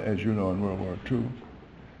army, as you know, in World War II.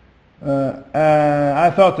 I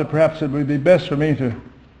thought that perhaps it would be best for me to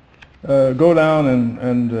go down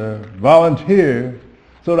and volunteer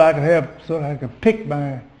so that I could pick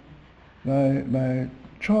my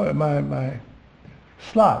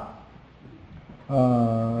slot.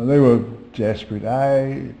 They were desperate.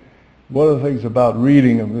 One of the things about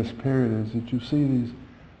reading of this period is that you see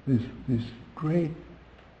these great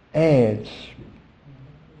ads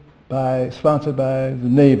sponsored by the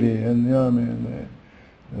Navy and the Army and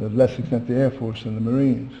to a less extent the Air Force and the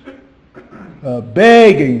Marines,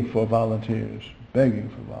 begging for volunteers. They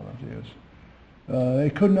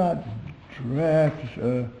could not draft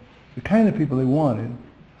the kind of people they wanted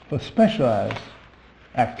for specialized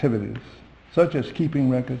activities, such as keeping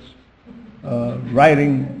records,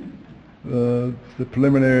 writing the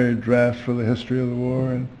preliminary drafts for the history of the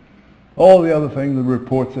war, and all the other things, the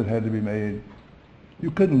reports that had to be made.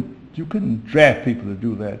 You couldn't draft people to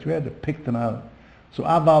do that. You had to pick them out. So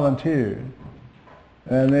I volunteered,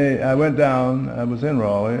 and I went down. I was in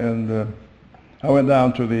Raleigh, and I went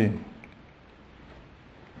down to the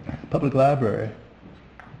public library,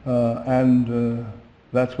 and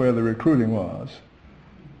that's where the recruiting was.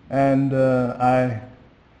 And I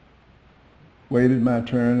waited my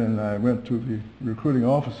turn, and I went to the recruiting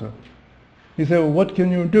officer. He said, "Well, what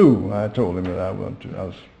can you do?" I told him that I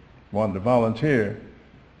wanted to volunteer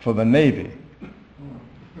for the Navy.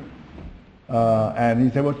 And he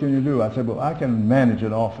said, "What can you do?" I said, "Well, I can manage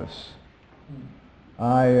an office."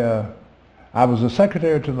 I was a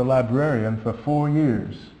secretary to the librarian for 4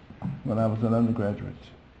 years when I was an undergraduate.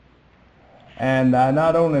 And I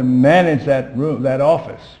not only managed that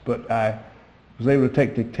office, but I was able to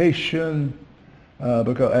take dictation,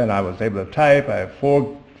 and I was able to type. I have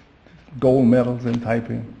 4 gold medals in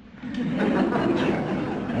typing. You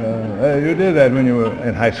did that when you were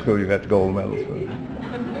in high school. You got the gold medals for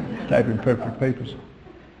typing perfect papers.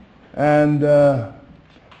 And I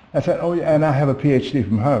said, "Oh yeah," and I have a PhD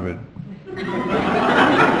from Harvard.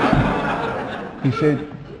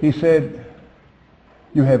 He said,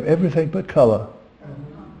 "You have everything but color."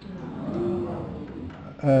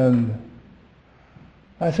 And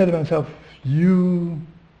I said to myself, "You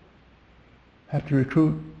have to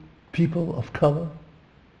recruit people of color,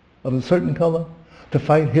 of a certain color, to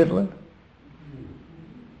fight Hitler?"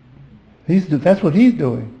 That's what he's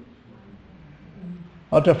doing.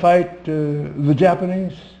 Or to fight the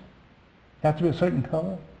Japanese, have to be a certain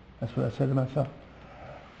color? That's what I said to myself.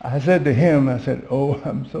 I said to him, I said, "Oh,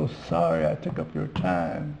 I'm so sorry I took up your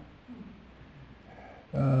time.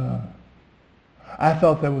 I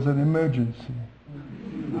thought there was an emergency."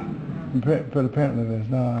 But apparently there's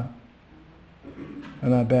not.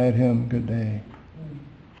 And I bade him good day.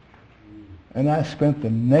 And I spent the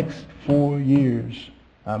next 4 years,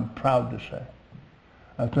 I'm proud to say,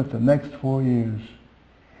 I spent the next 4 years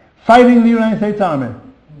fighting the United States Army,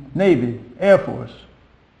 Navy, Air Force,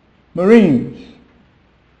 Marines,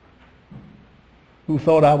 who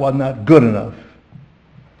thought I was not good enough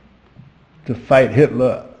to fight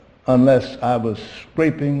Hitler unless I was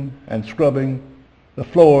scraping and scrubbing the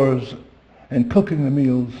floors and cooking the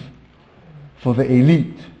meals for the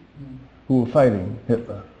elite who were fighting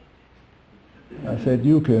Hitler. I said,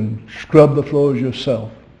 "You can scrub the floors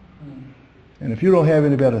yourself. And if you don't have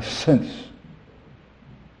any better sense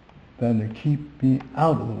than to keep me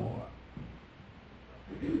out of the war,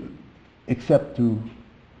 except to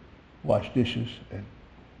wash dishes and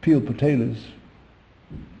peel potatoes,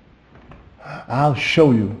 I'll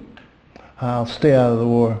show you how I'll stay out of the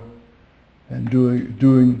war and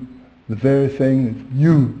doing the very thing that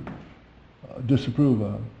you disapprove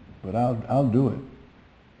of. But I'll do it,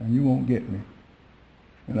 and you won't get me."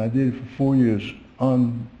 And I did it for 4 years.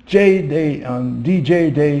 On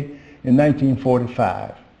DJ Day in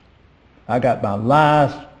 1945, I got my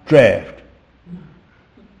last draft.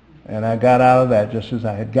 And I got out of that just as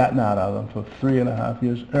I had gotten out of them for 3.5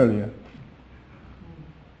 years earlier,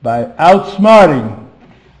 by outsmarting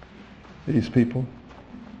these people.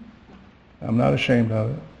 I'm not ashamed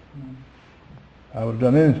of it. I would have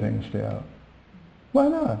done anything to stay out. Why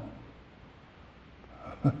not?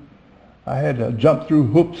 I had to jump through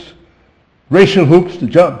hoops, racial hoops to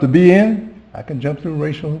be in. I can jump through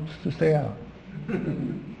racial hoops to stay out.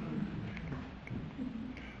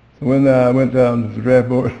 So when I went down to the draft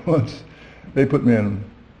board once, they put me in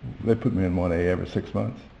 1A every 6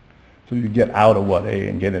 months. So you get out of 1A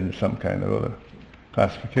and get into some kind of other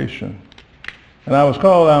classification. And I was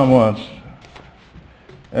called down once,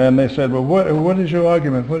 and they said, "Well, what is your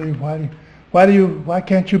argument? Why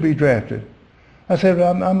can't you be drafted?" I said,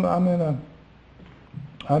 I'm in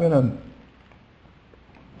an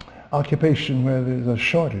occupation where there's a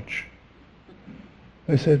shortage."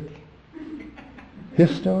 They said,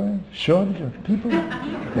 "History? Shortage of people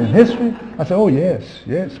in history?" I said, "Oh, yes,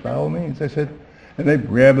 by all means." They said, and they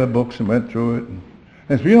grabbed the books and went through it. And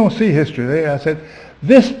they said, "You don't see history there." I said,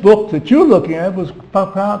 "This book that you're looking at was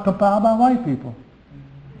compiled by white people."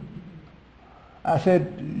 I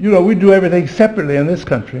said, "We do everything separately in this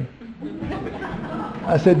country."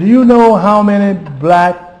 I said, "Do you know how many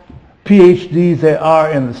black PhDs there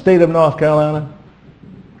are in the state of North Carolina?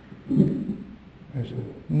 I said,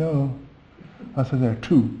 no. I said, there are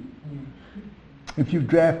 2. If you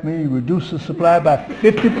draft me, you reduce the supply by 50%.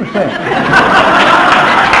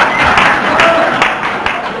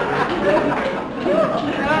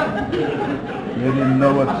 They didn't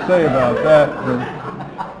know what to say about that.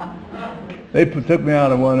 They took me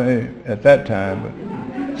out of 1A at that time, but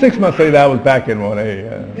 6 months later I was back in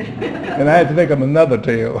 1A. And I had to think of another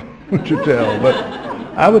tale to tell. But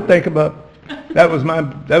I would think about, that was my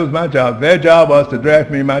job. Their job was to draft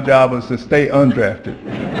me. My job was to stay undrafted.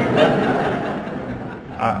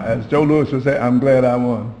 As Joe Louis would say, I'm glad I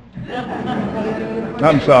won.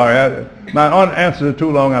 I'm sorry. My answers are too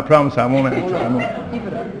long. I promise I won't answer. I'm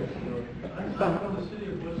from the city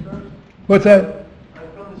of Worcester. What's that?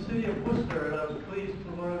 I'm from the city of Worcester, and I was pleased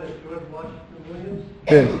to learn that George Washington Williams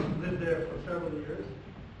Yes. lived there for several years.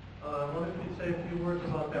 I wonder if you'd say a few words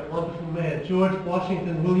about that wonderful man. George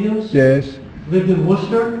Washington Williams Yes. lived in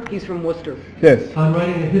Worcester. He's from Worcester. Yes. I'm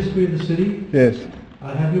writing a history of the city. Yes.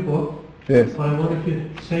 I have your book. Yes. But I wonder if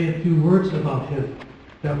you'd say a few words about him,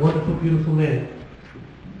 that wonderful, beautiful man.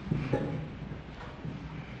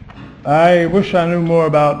 I wish I knew more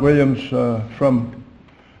about Williams from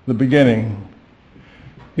the beginning.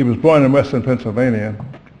 He was born in western Pennsylvania,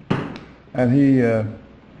 and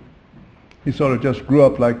he sort of just grew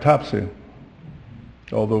up like Topsy,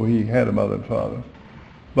 although he had a mother and father.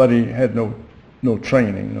 But he had no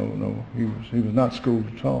training, he was not schooled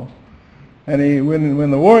at all. And when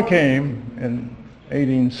the war came in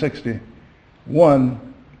 1861,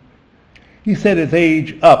 he set his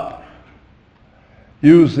age up,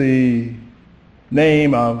 used the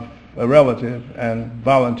name of a relative, and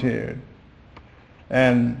volunteered,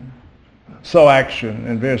 and saw action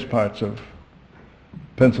in various parts of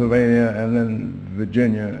Pennsylvania and then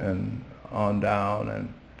Virginia and on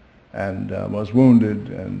down, and was wounded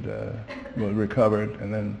and was recovered,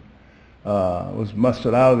 and then was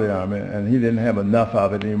mustered out of the army, and he didn't have enough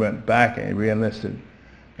of it, and he went back and he re-enlisted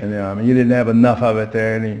in the army. He didn't have enough of it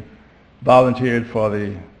there, and he volunteered for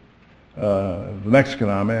the Mexican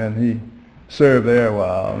army, and he served there a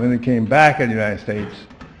while. And then he came back in the United States,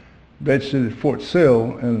 registered at Fort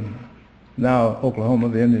Sill in now Oklahoma,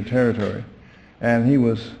 the Indian Territory, and he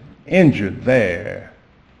was injured there.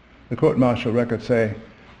 The court-martial records say,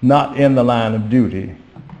 not in the line of duty,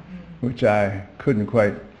 which I couldn't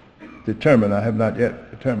quite determine. I have not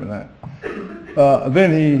yet determined that.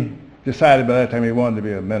 Then he decided by that time he wanted to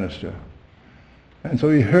be a minister. And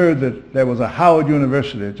so he heard that there was a Howard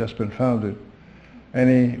University that had just been founded. And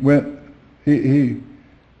he went, he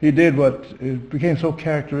did what it became so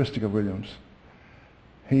characteristic of Williams.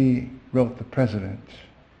 He wrote the president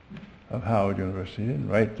of Howard University. He didn't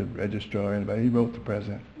write the registrar or anybody. He wrote the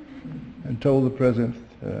president and told the president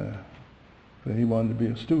that he wanted to be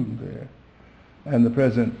a student there. And the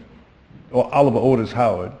president, Oliver Otis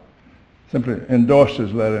Howard, simply endorsed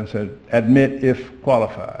his letter and said, admit if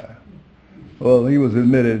qualified. Well, he was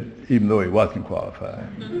admitted even though he wasn't qualified.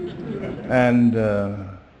 And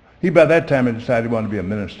he, by that time, had decided he wanted to be a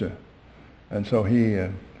minister. And so he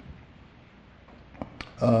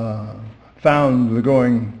found the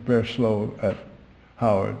going very slow at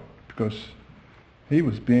Howard because he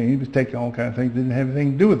was taking all kinds of things, didn't have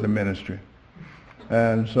anything to do with the ministry.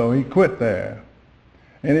 And so he quit there.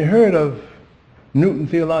 And he heard of Newton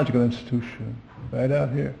Theological Institution right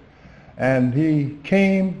out here. And he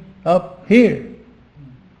came up here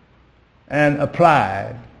and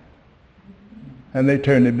applied. And they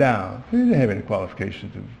turned him down. He didn't have any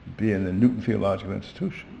qualifications to be in the Newton Theological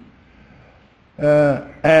Institution.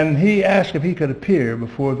 And he asked if he could appear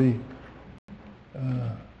before the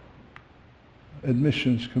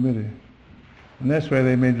admissions committee. And that's where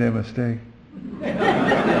they made their mistake.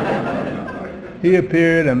 He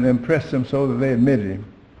appeared and impressed them so that they admitted him.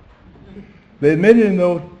 They admitted him,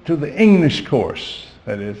 though, to the English course,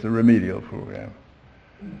 that is, the remedial program.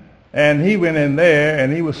 And he went in there,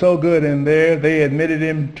 and he was so good in there, they admitted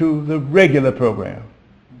him to the regular program.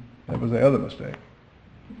 That was the other mistake.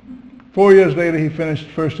 4 years later, he finished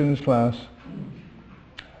first in his class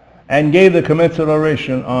and gave the commencement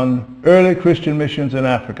oration on early Christian missions in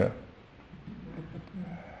Africa.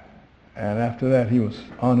 And after that, he was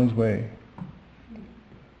on his way.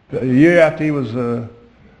 A year after he was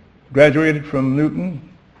graduated from Newton,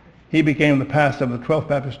 he became the pastor of the 12th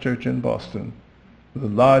Baptist Church in Boston, the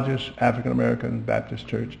largest African-American Baptist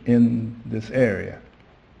church in this area.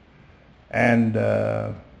 And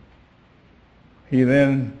he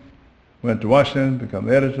then went to Washington, became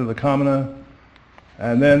the editor of the Commoner,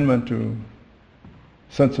 and then went to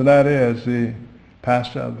Cincinnati as the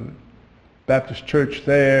pastor of the Baptist church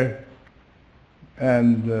there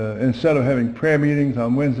instead of having prayer meetings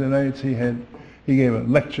on Wednesday nights, he gave a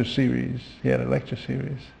lecture series. He had a lecture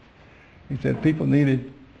series. He said people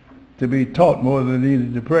needed to be taught more than they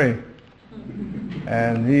needed to pray.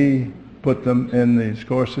 And he put them in these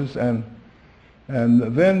courses, and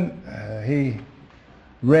then he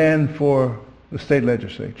ran for the state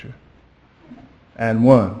legislature and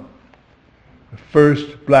won. The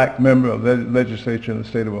first black member of the legislature in the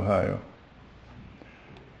state of Ohio.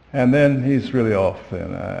 And then he's really off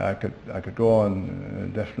then. I could go on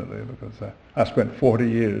indefinitely because I spent 40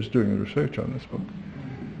 years doing the research on this book.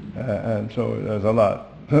 And so there's a lot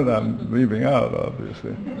that I'm leaving out,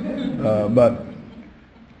 obviously. But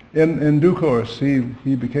in due course, he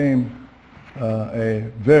became a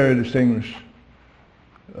very distinguished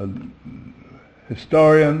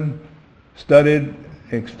historian, studied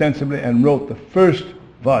extensively, and wrote the first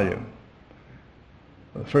volume,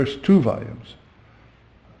 the first 2 volumes,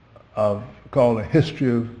 called A History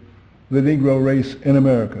of the Negro Race in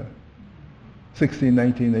America,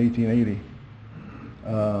 1619 to 1880.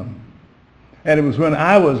 And it was when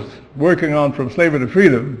I was working on From Slavery to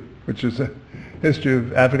Freedom, which is a history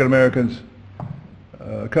of African Americans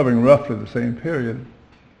covering roughly the same period,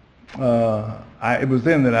 it was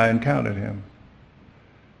then that I encountered him.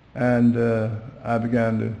 And I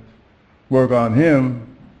began to work on him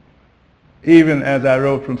even as I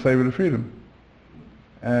wrote From Slavery to Freedom.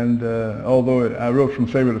 And although I wrote From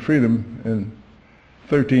Slavery to Freedom in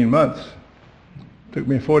 13 months, it took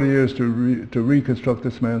me 40 years to reconstruct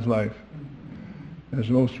this man's life. It's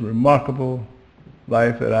the most remarkable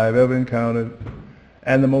life that I've ever encountered,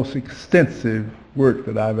 and the most extensive work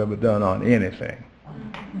that I've ever done on anything.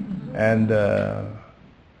 And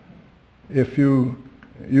if you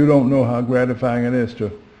don't know how gratifying it is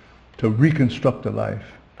to reconstruct a life,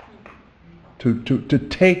 to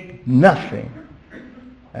take nothing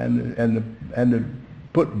and to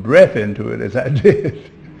put breath into it as I did.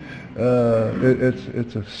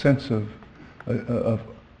 It's a sense of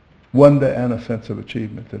wonder and a sense of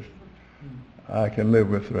achievement that I can live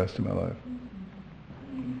with the rest of my life.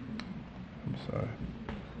 I'm sorry.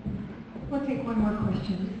 We'll take one more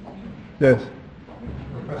question. Yes.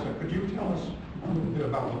 Professor, could you tell us a little bit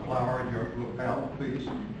about the flower in your lapel, please?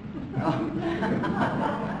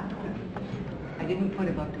 I didn't put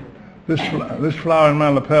it up to it. This flower in my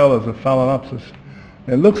lapel is a phalaenopsis.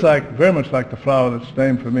 It looks very much like the flower that's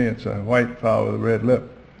named for me. It's a white flower with a red lip.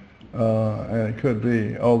 And it could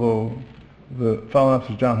be, although the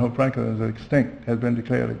phalaenopsis John Hope Franklin is extinct, has been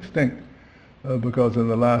declared extinct, because in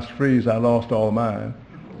the last freeze I lost all mine,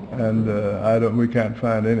 and we can't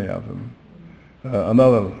find any of them.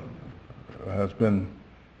 Another has been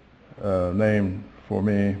named for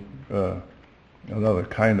me, another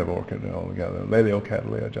kind of orchid altogether,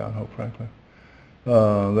 Laeliocattleya John Hope Franklin.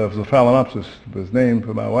 There was a phalaenopsis that was named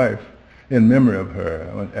for my wife in memory of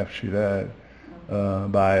her after she died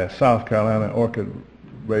by a South Carolina orchid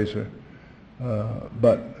raiser.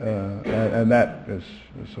 And that is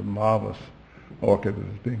a marvelous orchid that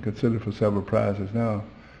is being considered for several prizes now.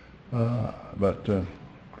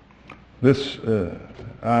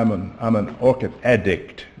 I'm an orchid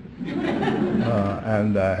addict,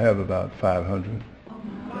 and I have about 500.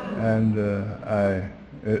 And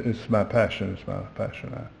it's my passion. It's my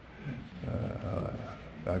passion.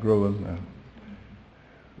 I grow them, and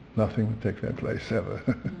nothing would take their place ever.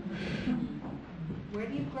 Where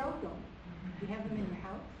do you grow them? Do you have them in your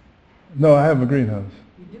house? No, I have a greenhouse.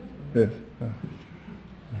 You do? Yes.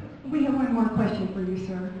 We have one more question for you,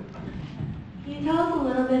 sir. Can you tell us a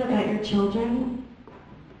little bit about your children?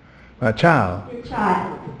 My child. Your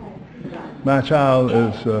child. My child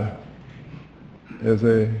is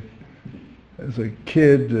a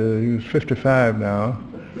kid. He's 55 now,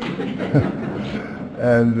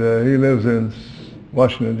 and he lives in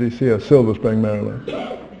Washington D.C. or Silver Spring, Maryland.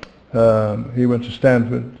 He went to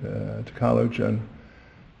Stanford to college, and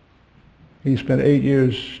he spent 8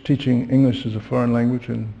 years teaching English as a foreign language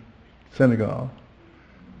in Senegal.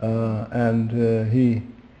 He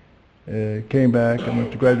came back and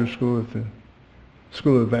went to graduate school at the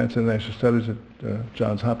School of Advanced International Studies at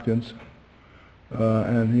Johns Hopkins.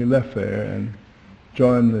 And he left there and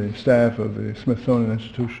joined the staff of the Smithsonian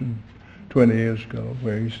Institution 20 years ago,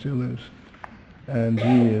 where he still is. And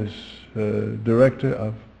he is Director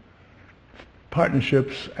of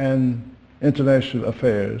Partnerships and International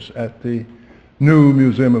Affairs at the new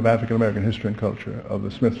Museum of African American History and Culture of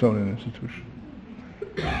the Smithsonian Institution.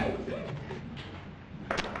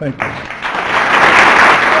 Thank you.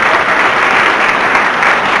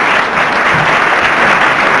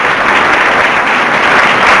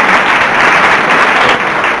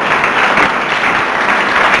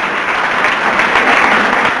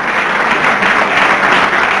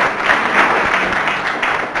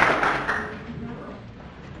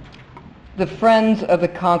 The Friends of the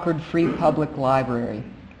Concord Free Public Library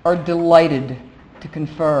are delighted to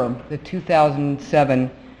confer the 2007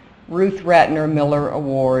 Ruth Ratner Miller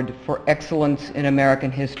Award for Excellence in American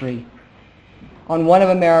History on one of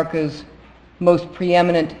America's most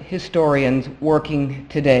preeminent historians working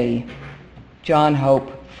today, John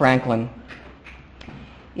Hope Franklin.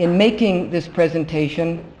 In making this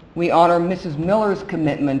presentation, we honor Mrs. Miller's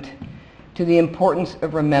commitment to the importance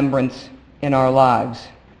of remembrance in our lives.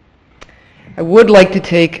 I would like to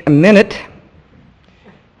take a minute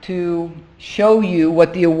to show you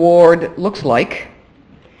what the award looks like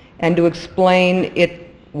and to explain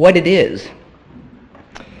what it is.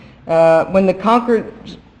 When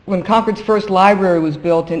Concord's first library was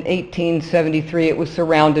built in 1873, it was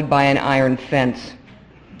surrounded by an iron fence.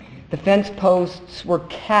 The fence posts were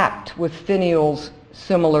capped with finials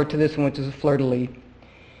similar to this one, which is a fleur-de-lis.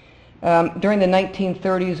 During the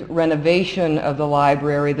 1930s renovation of the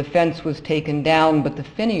library, the fence was taken down, but the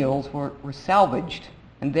finials were salvaged,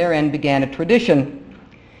 and therein began a tradition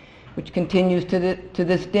which continues to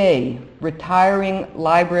this day. Retiring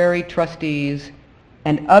library trustees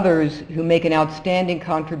and others who make an outstanding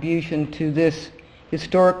contribution to this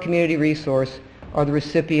historic community resource are the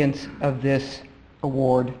recipients of this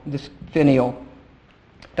award, this finial.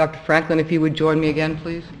 Dr. Franklin, if you would join me again,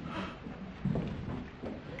 please.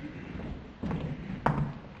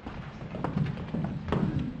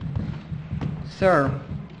 Sir,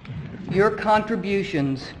 your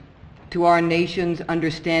contributions to our nation's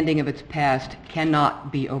understanding of its past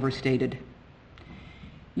cannot be overstated.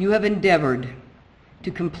 You have endeavored to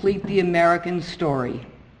complete the American story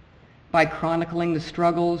by chronicling the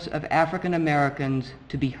struggles of African Americans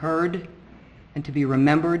to be heard and to be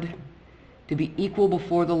remembered, to be equal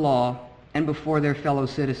before the law and before their fellow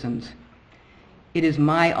citizens. It is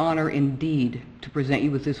my honor indeed to present you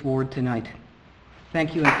with this award tonight.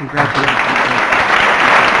 Thank you and congratulations.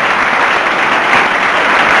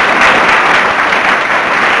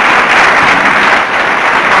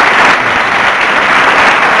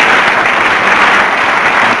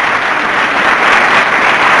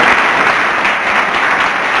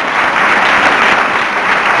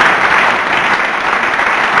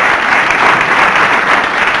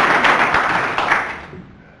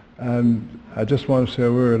 I just want to say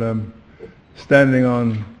a word. I'm standing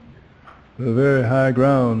on the very high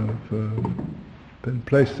ground been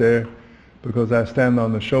placed there because I stand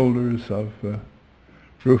on the shoulders of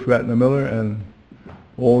Ruth Ratner Miller and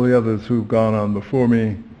all the others who've gone on before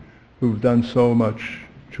me, who've done so much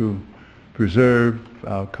to preserve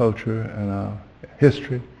our culture and our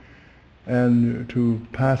history and to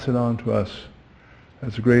pass it on to us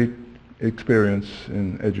as a great experience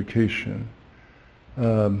in education.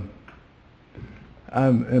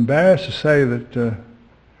 I'm embarrassed to say that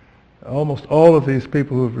almost all of these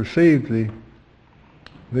people who have received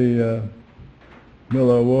the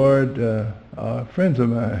Miller Award are friends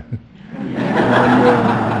of mine.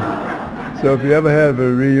 And, so if you ever have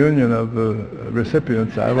a reunion of the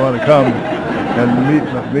recipients, I want to come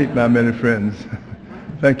and meet my many friends.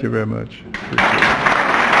 Thank you very much. Appreciate it.